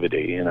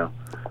negativity, you know?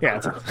 Yeah,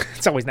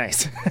 it's always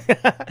nice.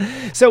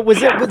 So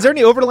was there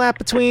any overlap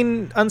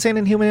between Unsane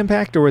and Human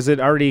Impact, or was it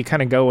already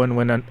kind of going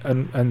when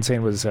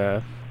Unsane was...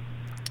 there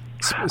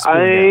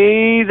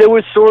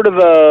was sort of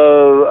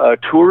a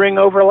touring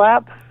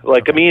overlap.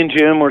 Like, me and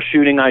Jim were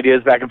shooting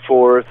ideas back and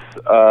forth,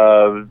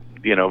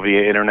 you know,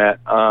 via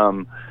internet,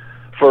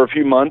 for a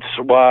few months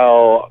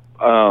while,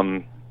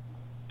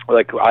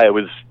 like, I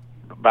was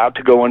about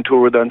to go on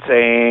tour with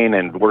Unsane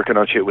and working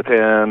on shit with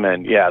him,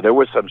 and yeah, there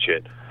was some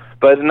shit,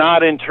 but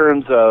not in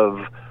terms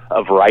of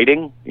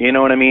writing, you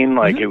know what I mean?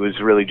 Like, it was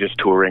really just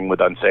touring with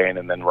Unsane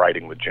and then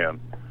writing with Jim,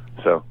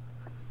 so...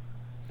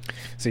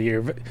 So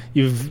you've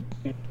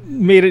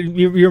made it.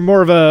 You're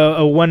more of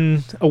a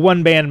one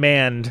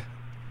band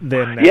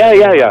than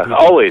yeah.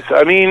 Always.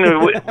 I mean,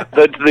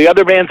 the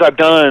other bands I've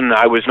done,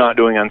 I was not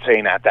doing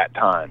Unsane at that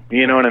time.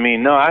 You know what I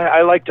mean? No,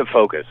 I like to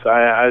focus.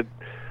 I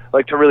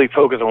like to really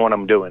focus on what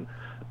I'm doing.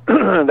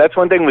 That's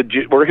one thing with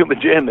working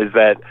with Jim, is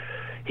that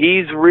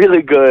he's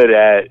really good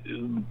at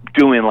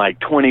doing like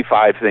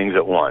 25 things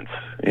at once,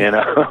 you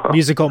know?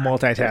 Musical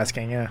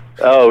multitasking, yeah.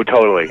 Oh,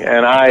 totally.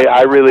 And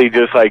I really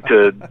just like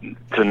to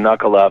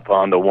knuckle up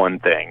on the one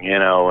thing, you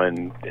know,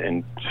 and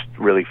just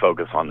really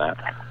focus on that.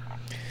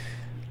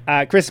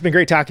 Chris, it's been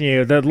great talking to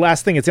you. The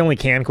last thing, it's the only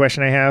canned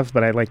question I have,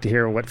 but I'd like to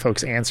hear what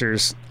folks'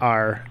 answers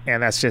are,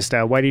 and that's just,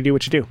 why do you do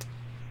what you do?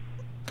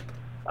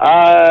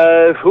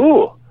 I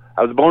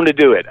was born to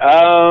do it.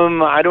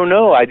 I don't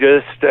know. I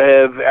just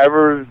have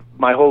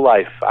my whole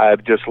life,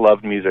 I've just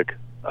loved music.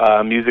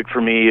 Music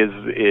for me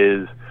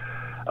is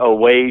a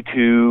way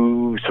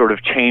to sort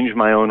of change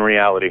my own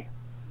reality.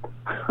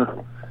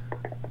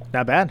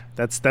 Not bad.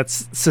 That's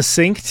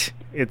succinct.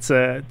 It's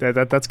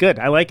that's good.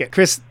 I like it.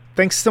 Chris,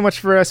 thanks so much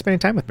for spending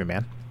time with me,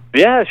 man.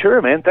 Yeah,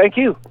 sure, man. Thank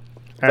you.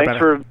 Thanks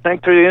for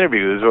the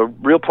interview. It was a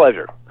real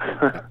pleasure.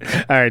 All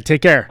right,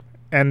 take care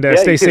and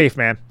stay safe,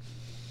 man.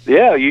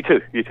 Yeah, you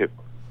too. You too.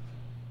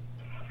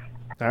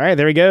 All right,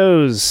 there he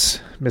goes,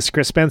 Mr.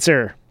 Chris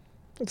Spencer.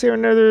 Let's hear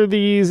another of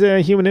these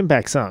Human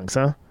Impact songs,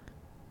 huh?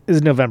 This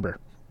is November.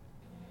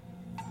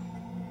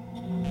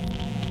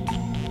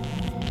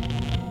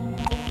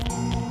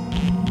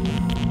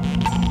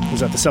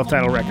 comes out the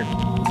self-titled record.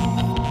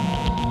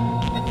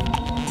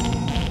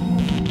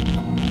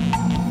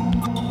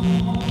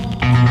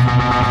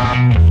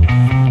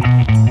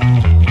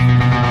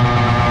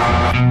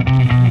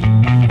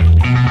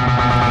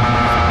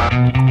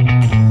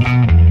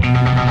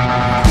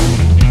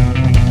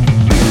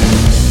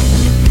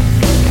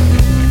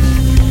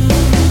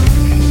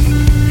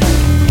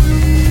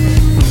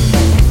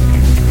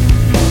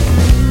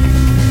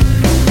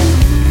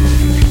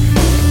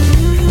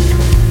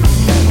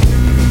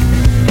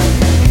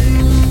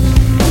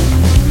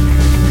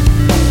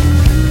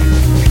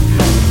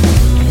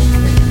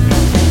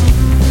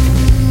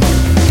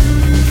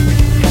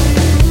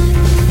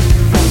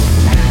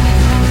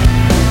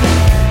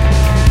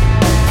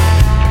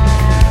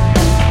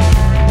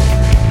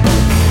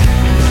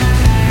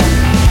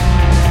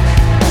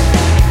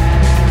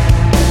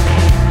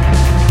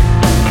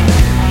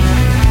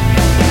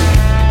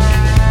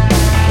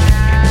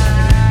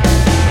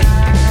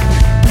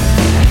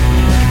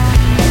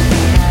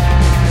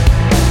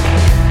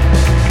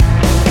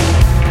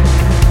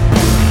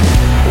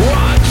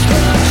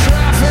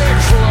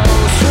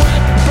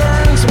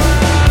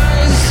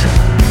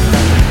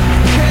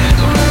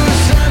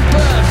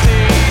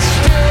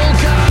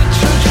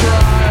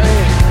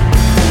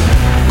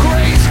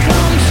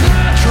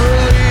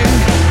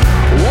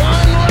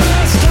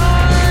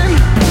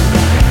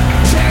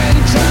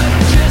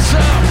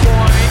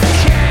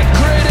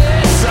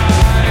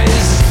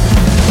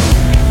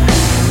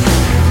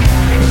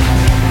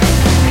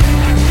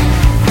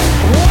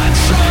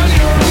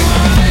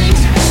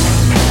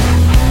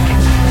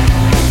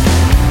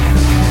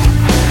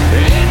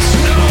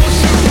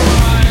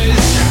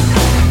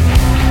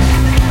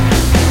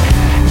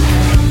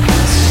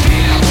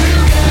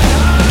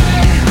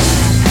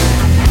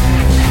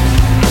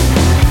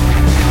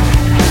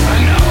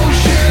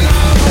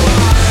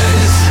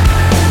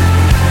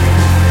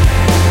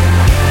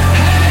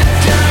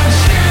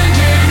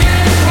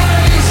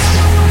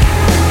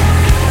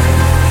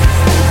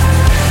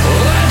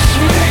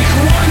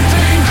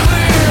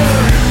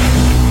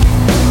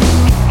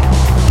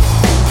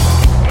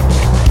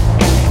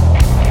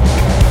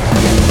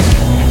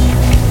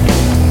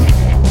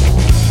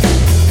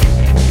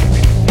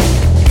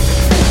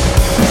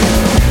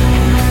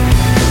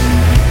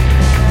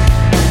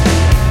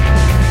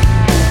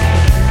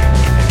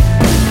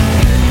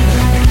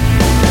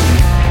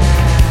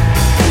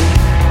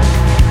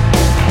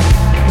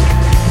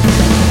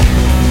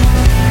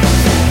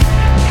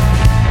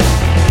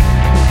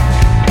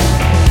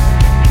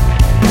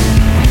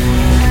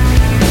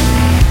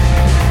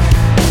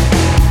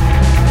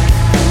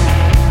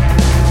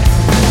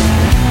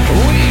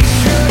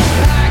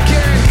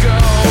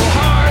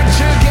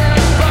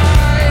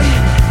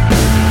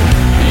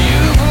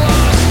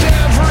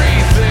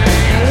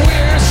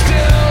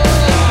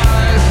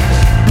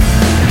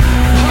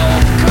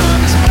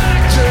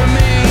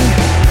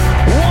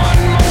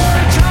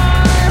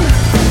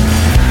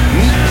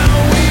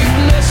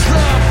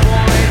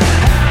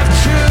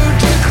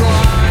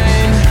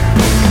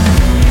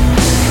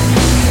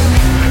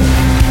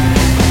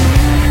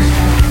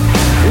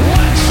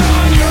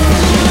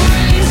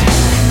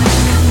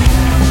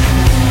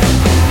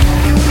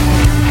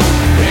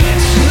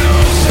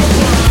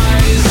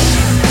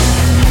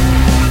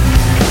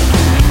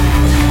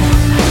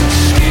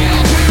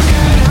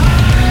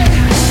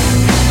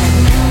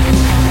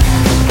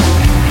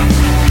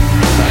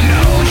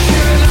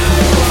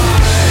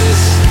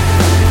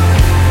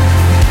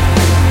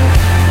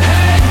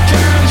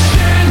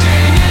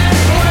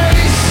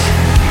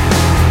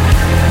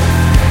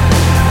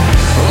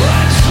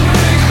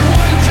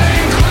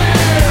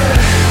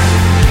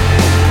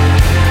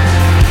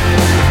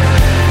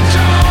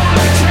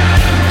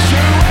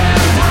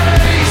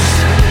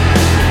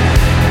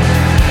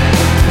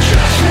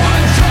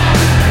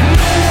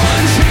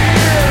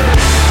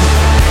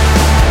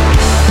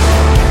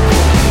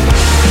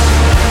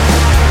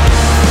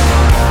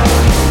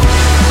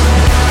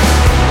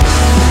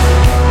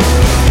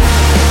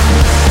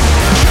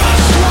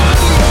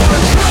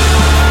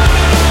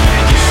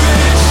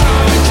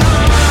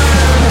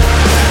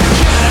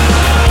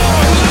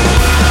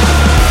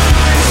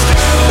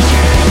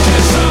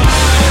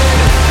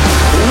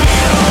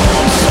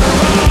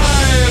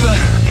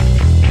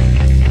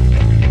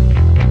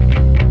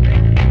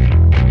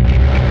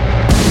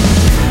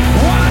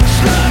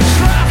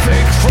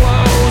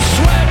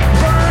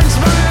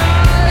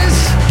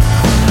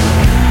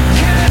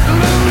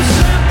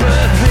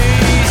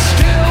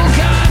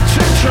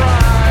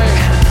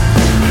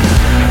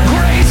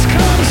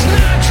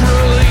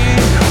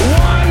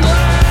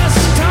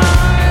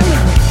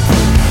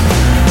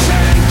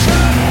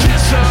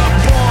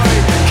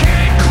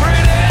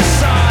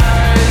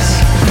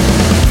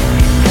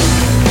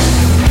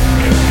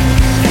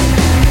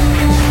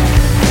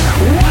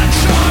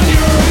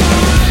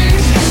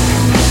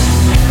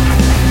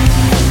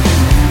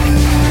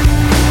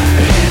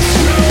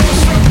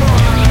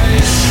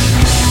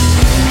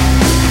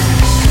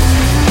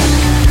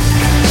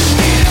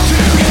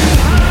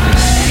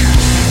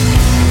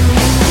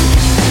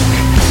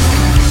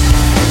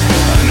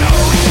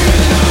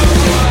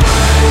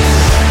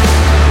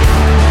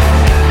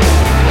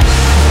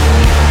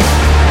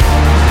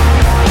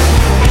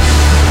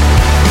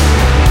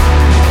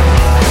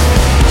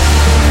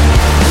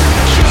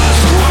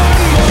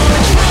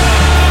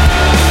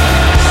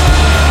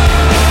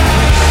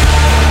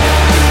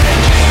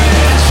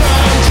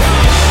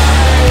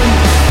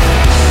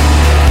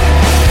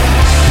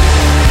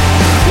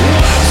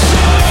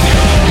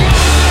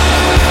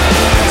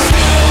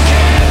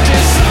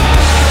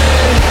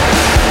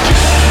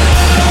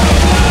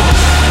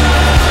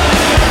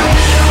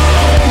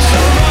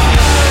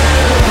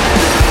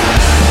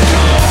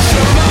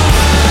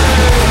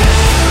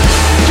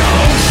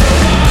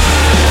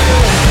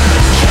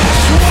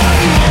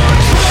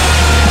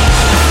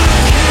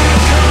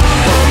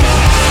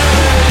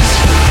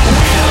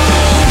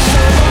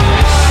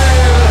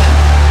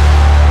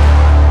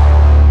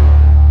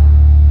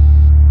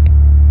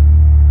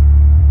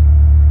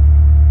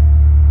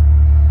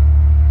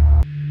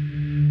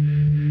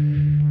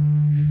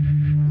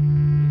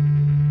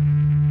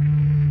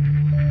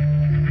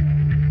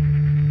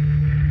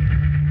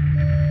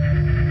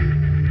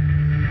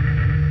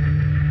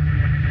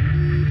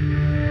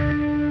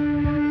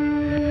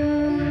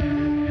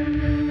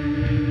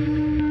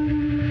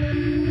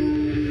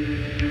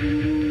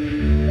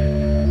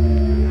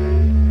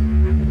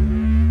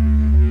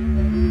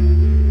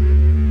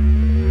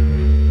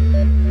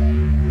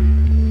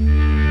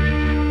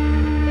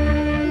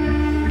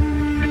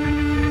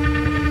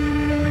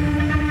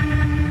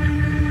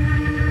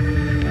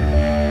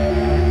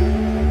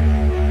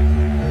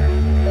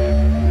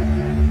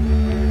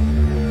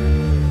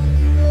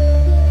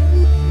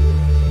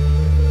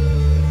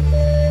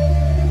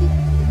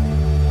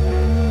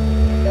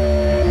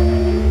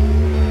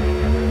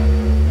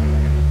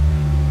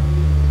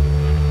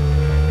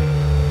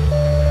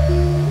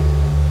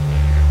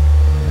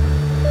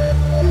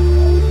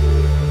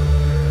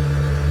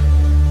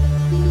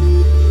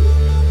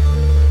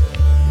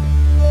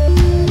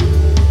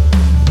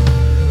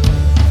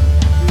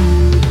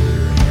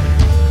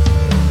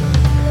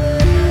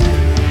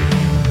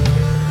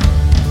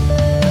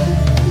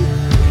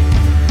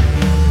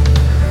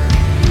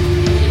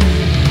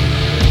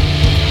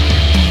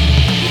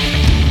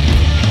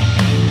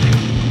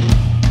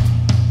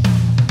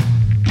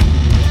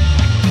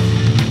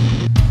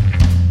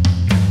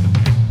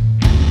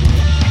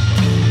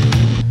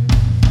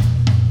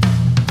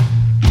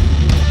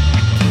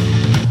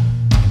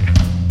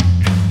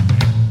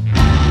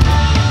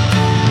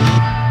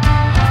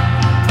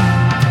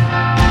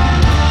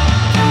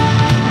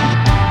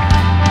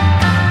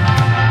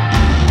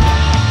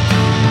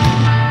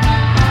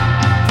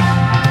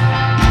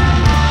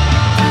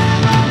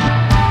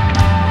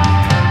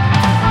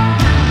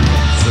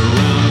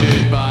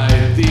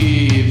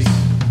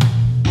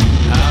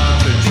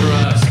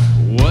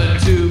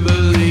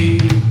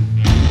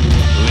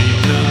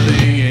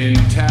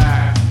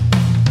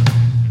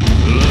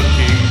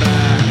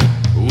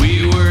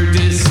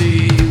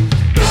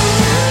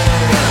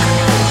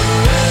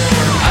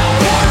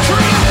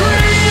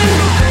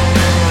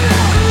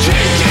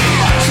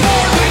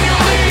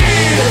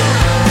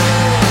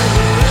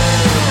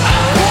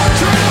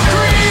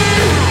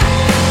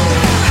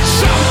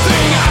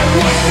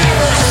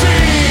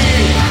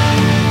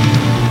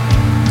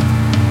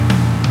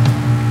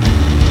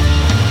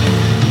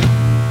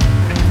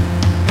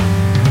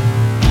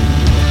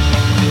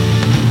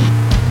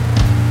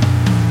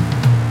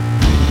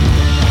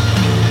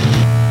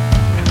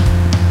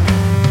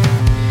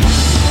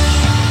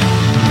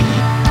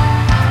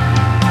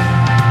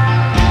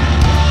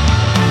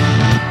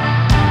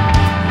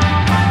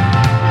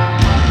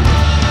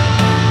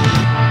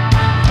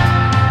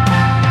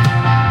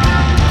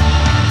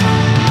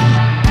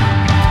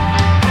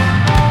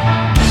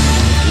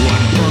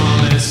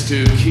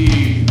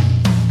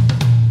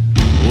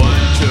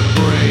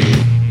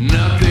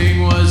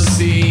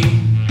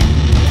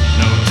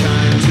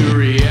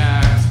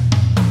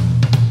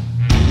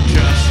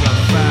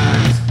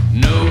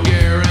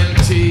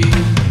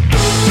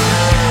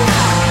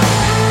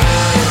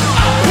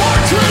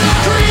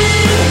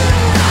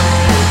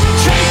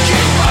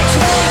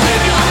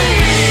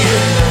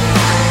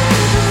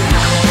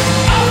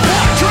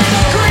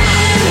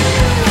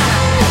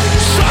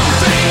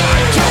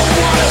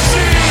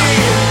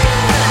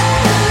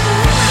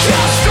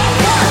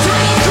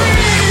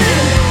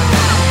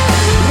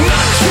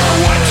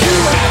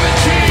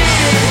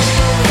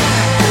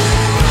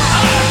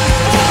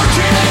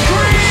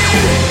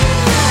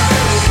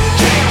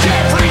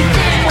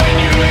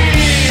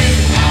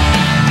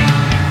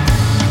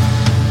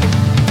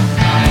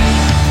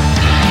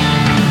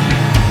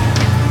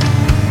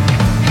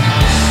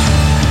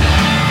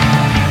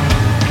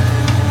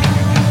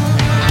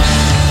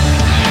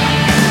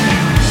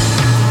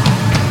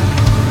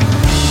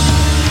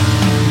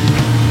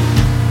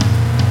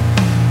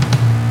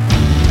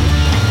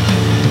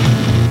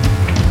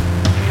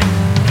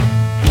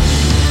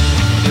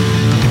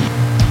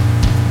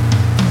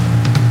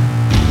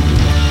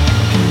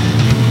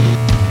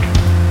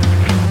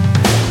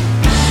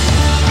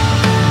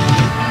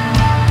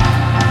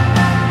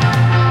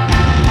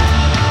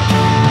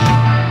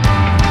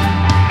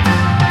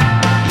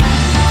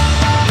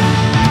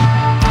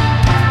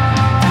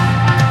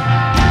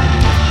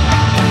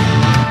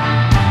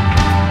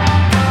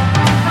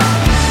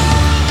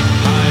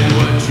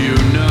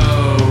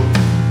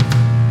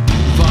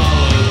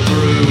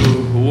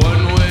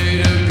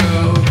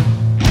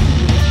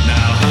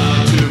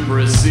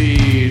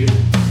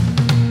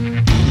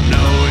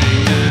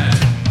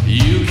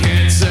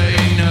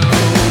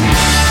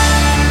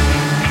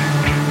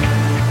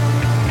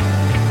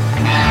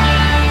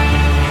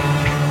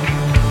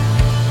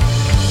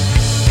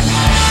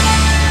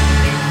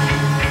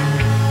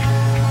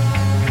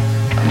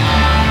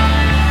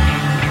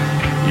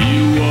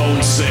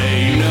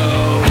 say no.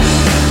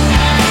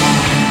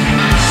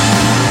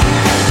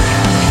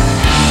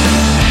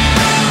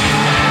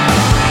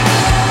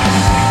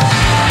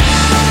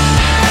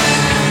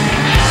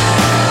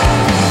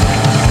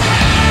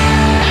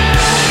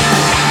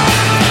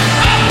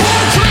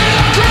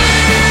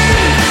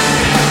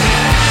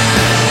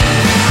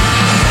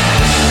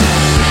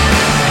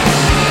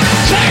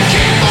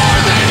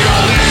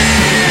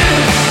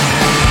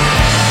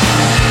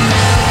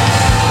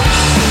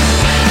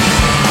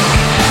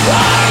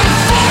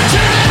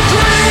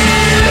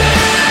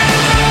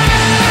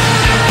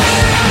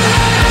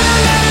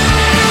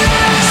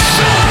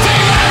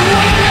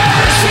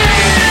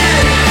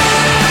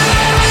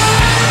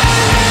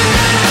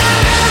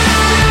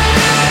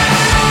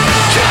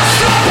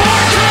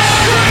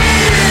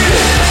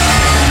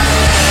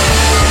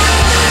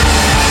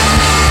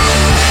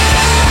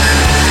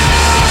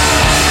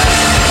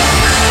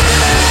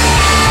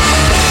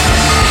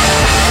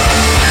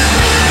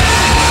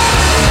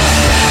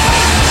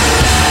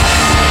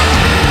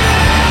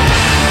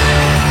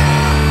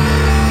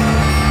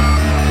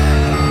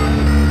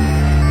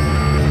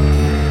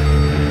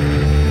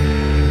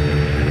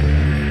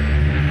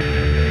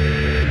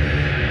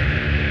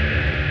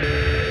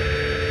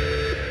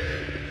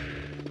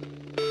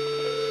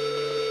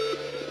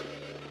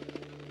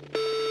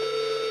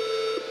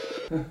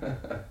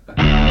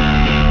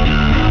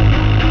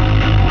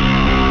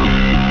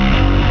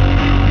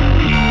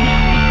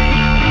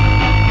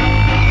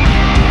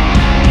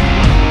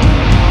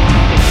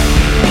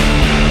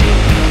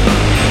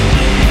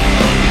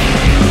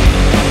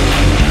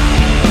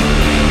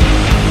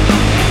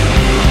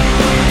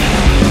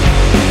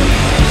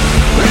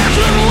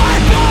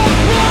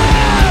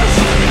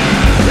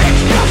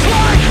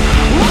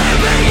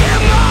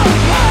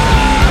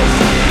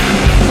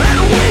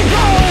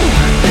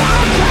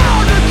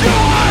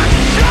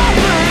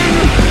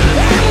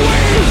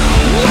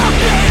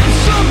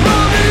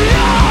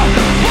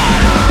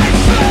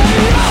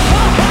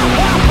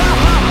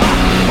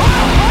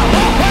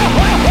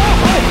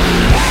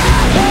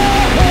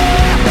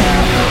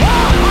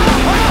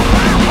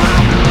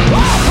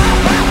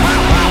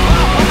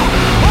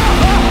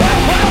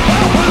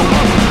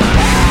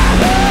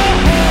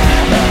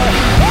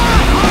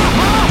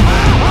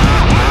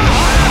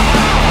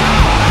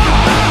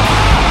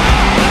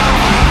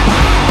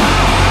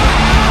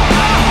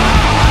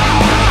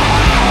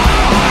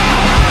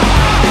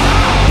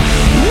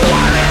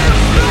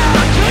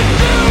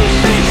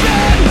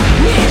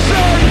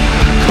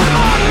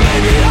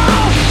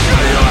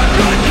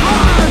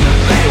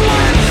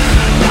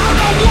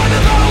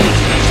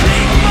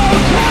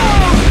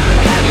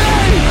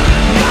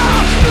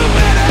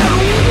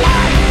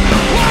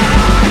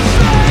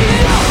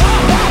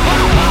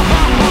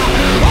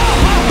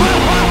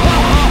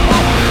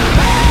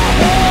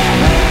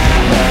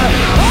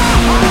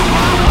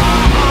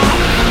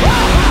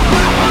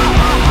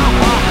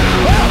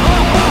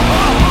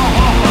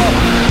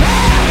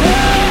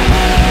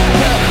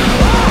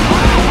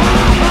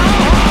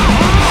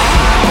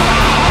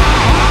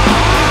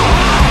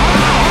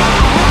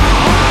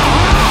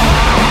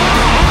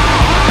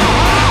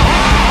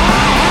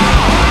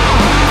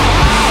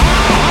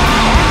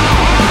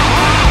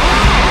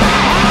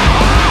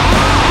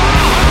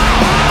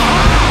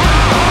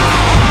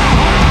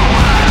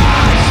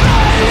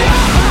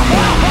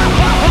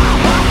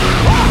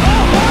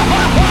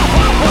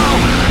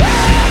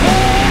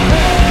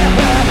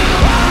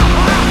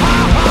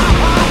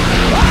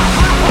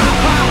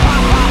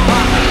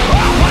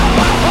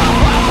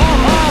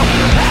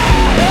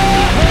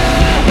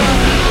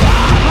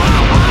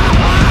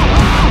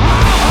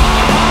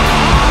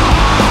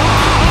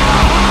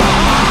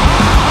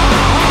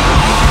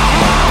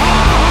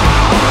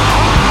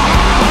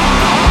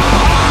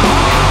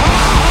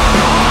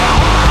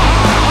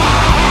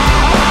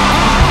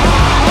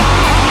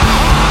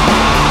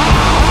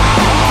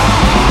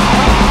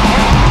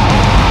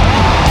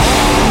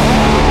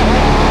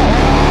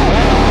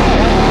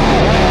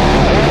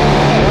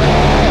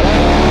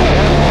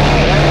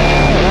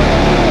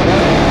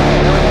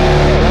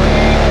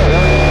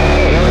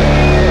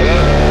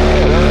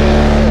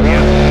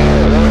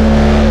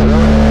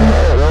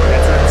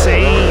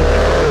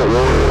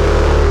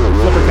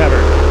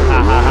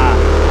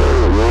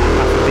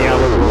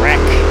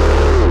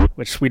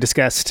 which we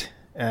discussed,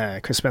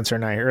 Chris Spencer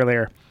and I,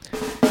 earlier.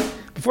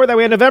 Before that,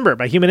 we had November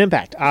by Human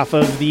Impact, off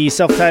of the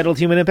self-titled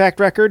Human Impact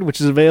record,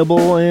 which is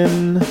available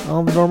in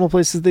all the normal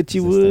places that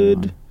you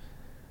would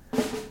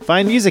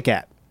find music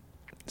at.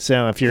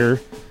 So if you're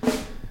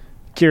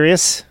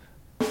curious,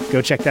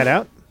 go check that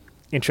out.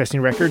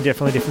 Interesting record,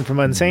 definitely different from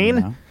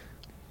Unsane.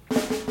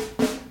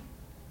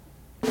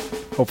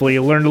 Hopefully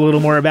you learned a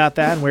little more about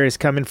that and where he's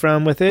coming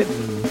from with it.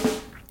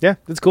 And yeah,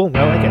 that's cool.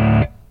 I like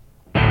it.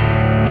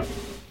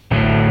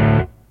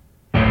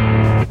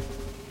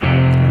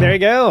 There you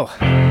go.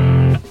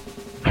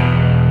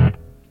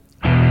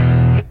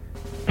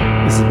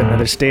 This has been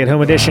another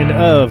stay-at-home edition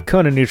of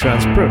Conan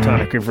Neutron's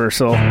Protonic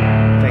Reversal.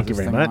 Thank you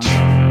very much.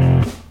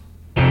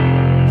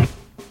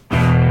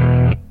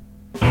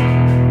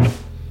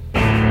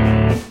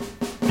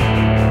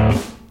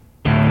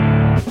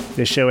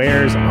 This show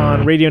airs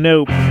on Radio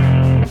Nope,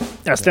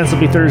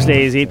 ostensibly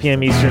Thursdays, 8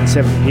 p.m. Eastern,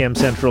 7 p.m.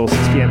 Central,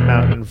 6 p.m.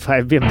 Mountain,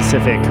 5 p.m.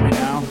 Pacific.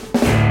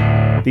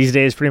 These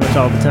days, pretty much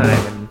all the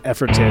time, in an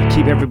effort to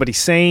keep everybody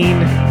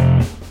sane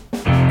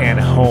and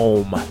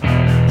home.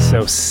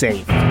 So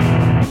safe.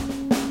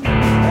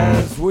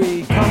 As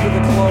we come to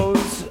the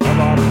close of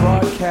our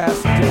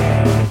broadcast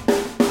day,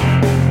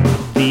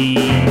 the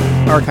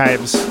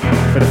archives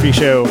for the free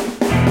show,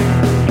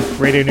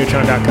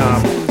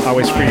 radioneutron.com,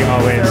 always free,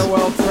 always.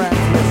 Farewell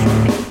transmission.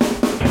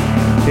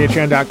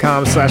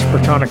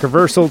 Patreon.com/Protonic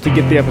Reversal to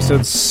get the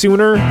episodes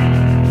sooner.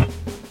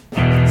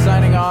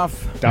 Signing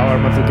off. $1 a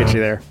month will get you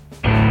there.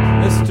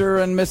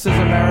 Mr. and Mrs.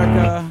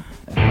 America,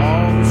 and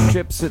all the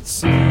ships at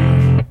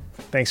sea.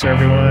 Thanks for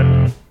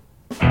everyone.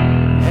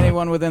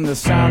 Anyone within the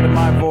sound of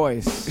my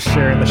voice.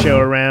 Sharing the show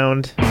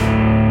around.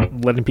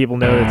 Letting people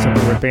know that it's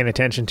something worth paying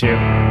attention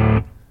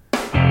to.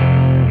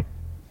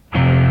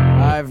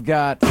 I've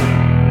got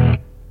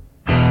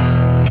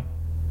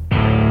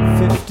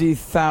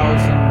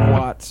 50,000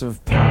 watts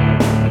of power.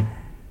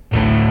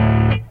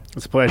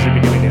 It's a pleasure to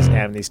be doing this and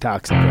having these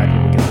talks. I'm glad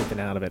people get something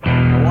out of it.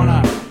 I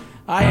want to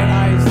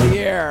ionize the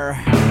air.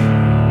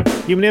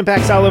 Human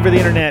Impact's all over the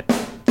internet.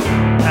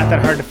 Not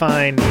that hard to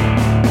find.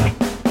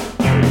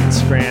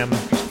 Instagram,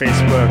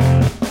 Facebook.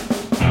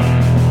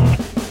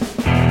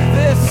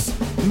 This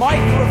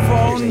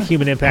microphone. There's a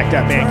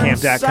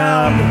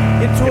humanimpact.bandcamp.com.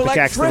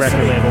 Epicac's the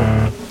record label.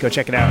 Go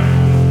check it out.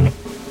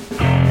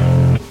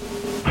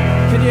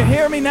 Can you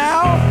hear me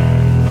now?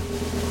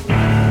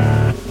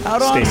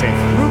 Out Stay on safe.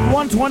 Route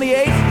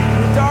 128,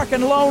 dark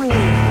and lonely.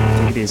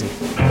 Take it easy.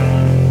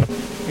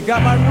 I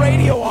got my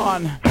radio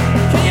on.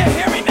 Can you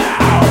hear me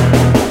now?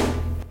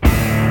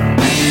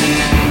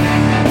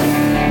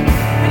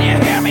 Can you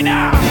hear me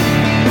now?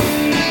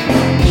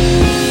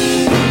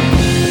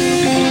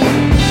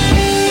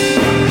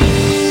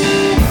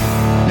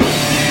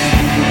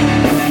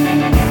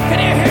 Can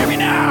you hear me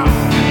now?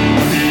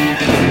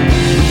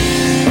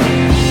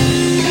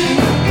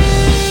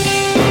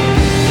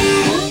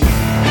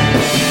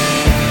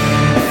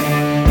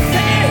 Can you hear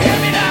me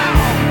now?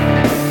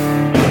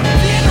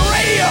 See in the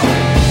radio.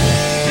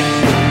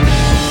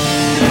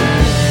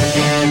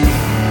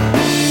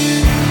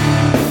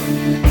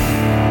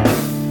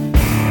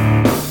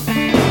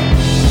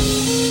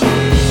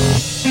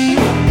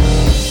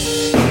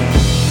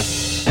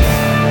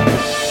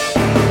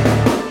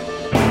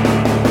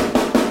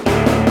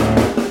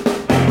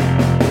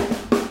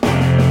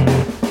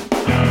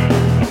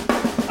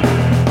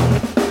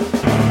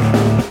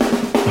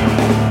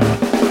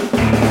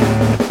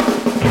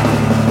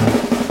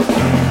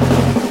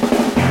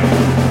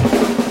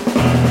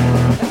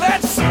 And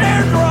that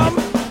snare drum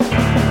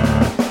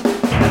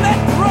and that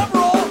drum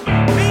roll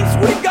means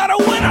we've got a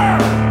winner.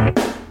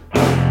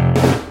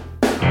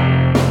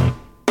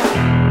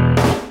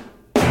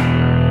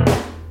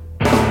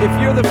 If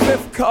you're the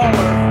fifth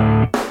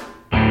caller,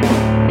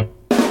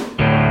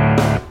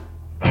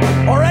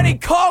 or any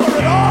caller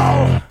at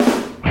all,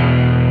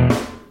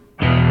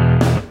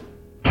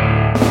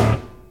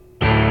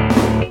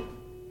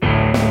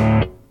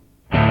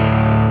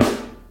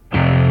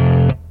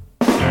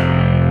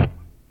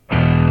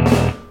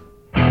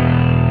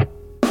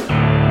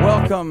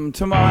 welcome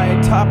to my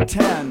top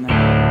 10.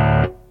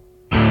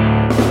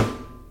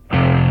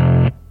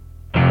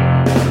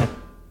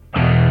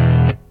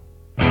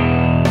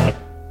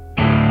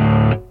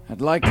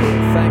 I'd like to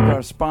thank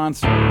our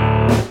sponsor.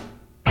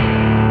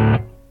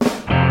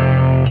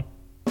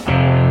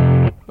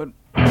 But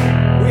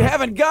we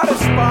haven't got a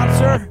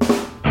sponsor.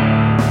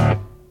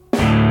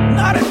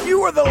 Not if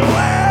you were the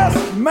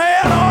last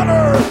man on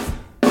earth.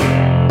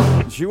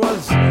 She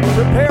was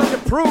prepared to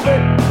prove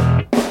it.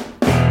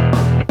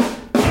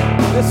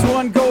 This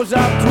one goes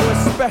out to a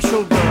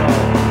special girl.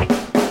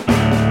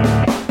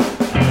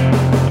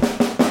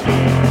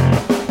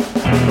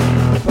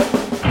 But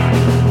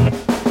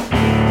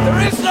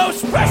there is no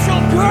special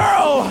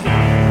girl.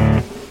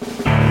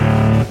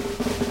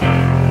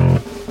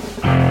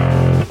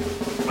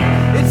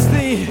 It's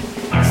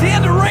the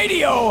end of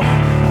radio.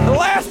 The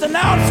last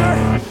announcer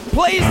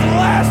plays the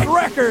last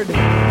record.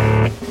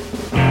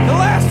 The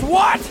last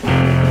what?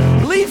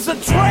 Leaves the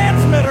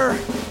transmitter.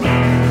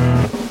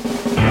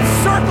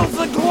 Circles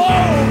the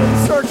globe in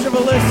search of a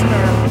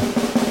listener.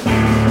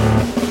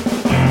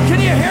 Can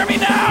you hear me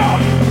now?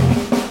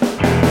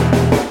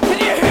 Can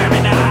you hear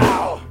me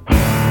now?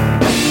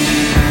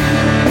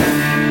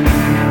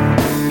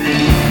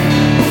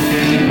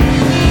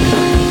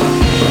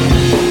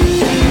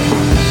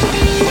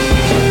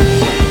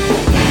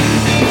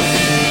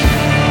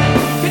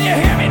 Can you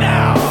hear me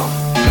now?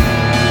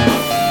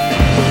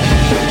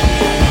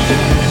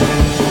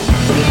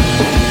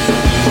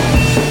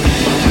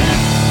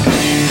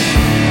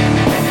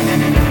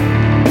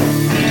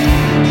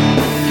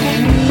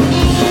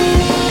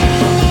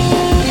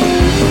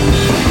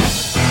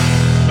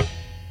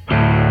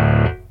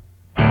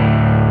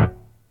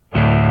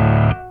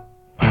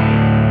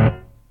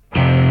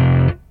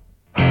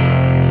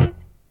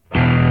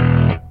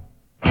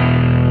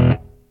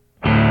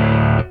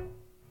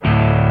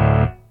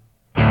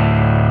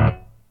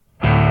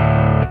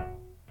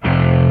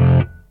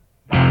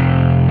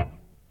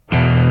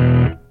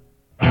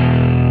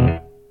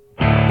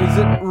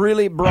 it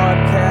really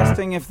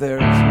broadcasting if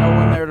there's no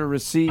one there to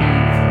receive?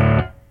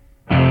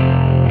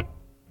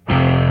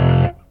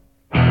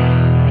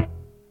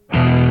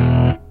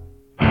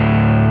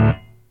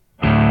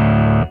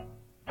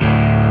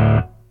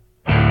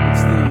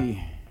 It's the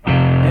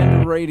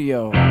end of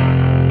radio.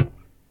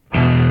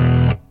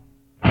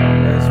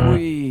 As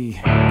we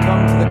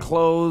come to the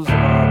close of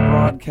our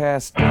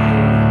broadcast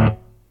day,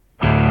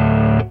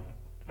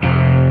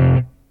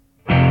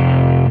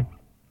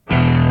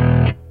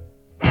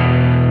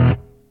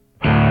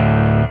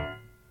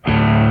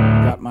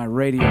 got my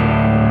radio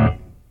on.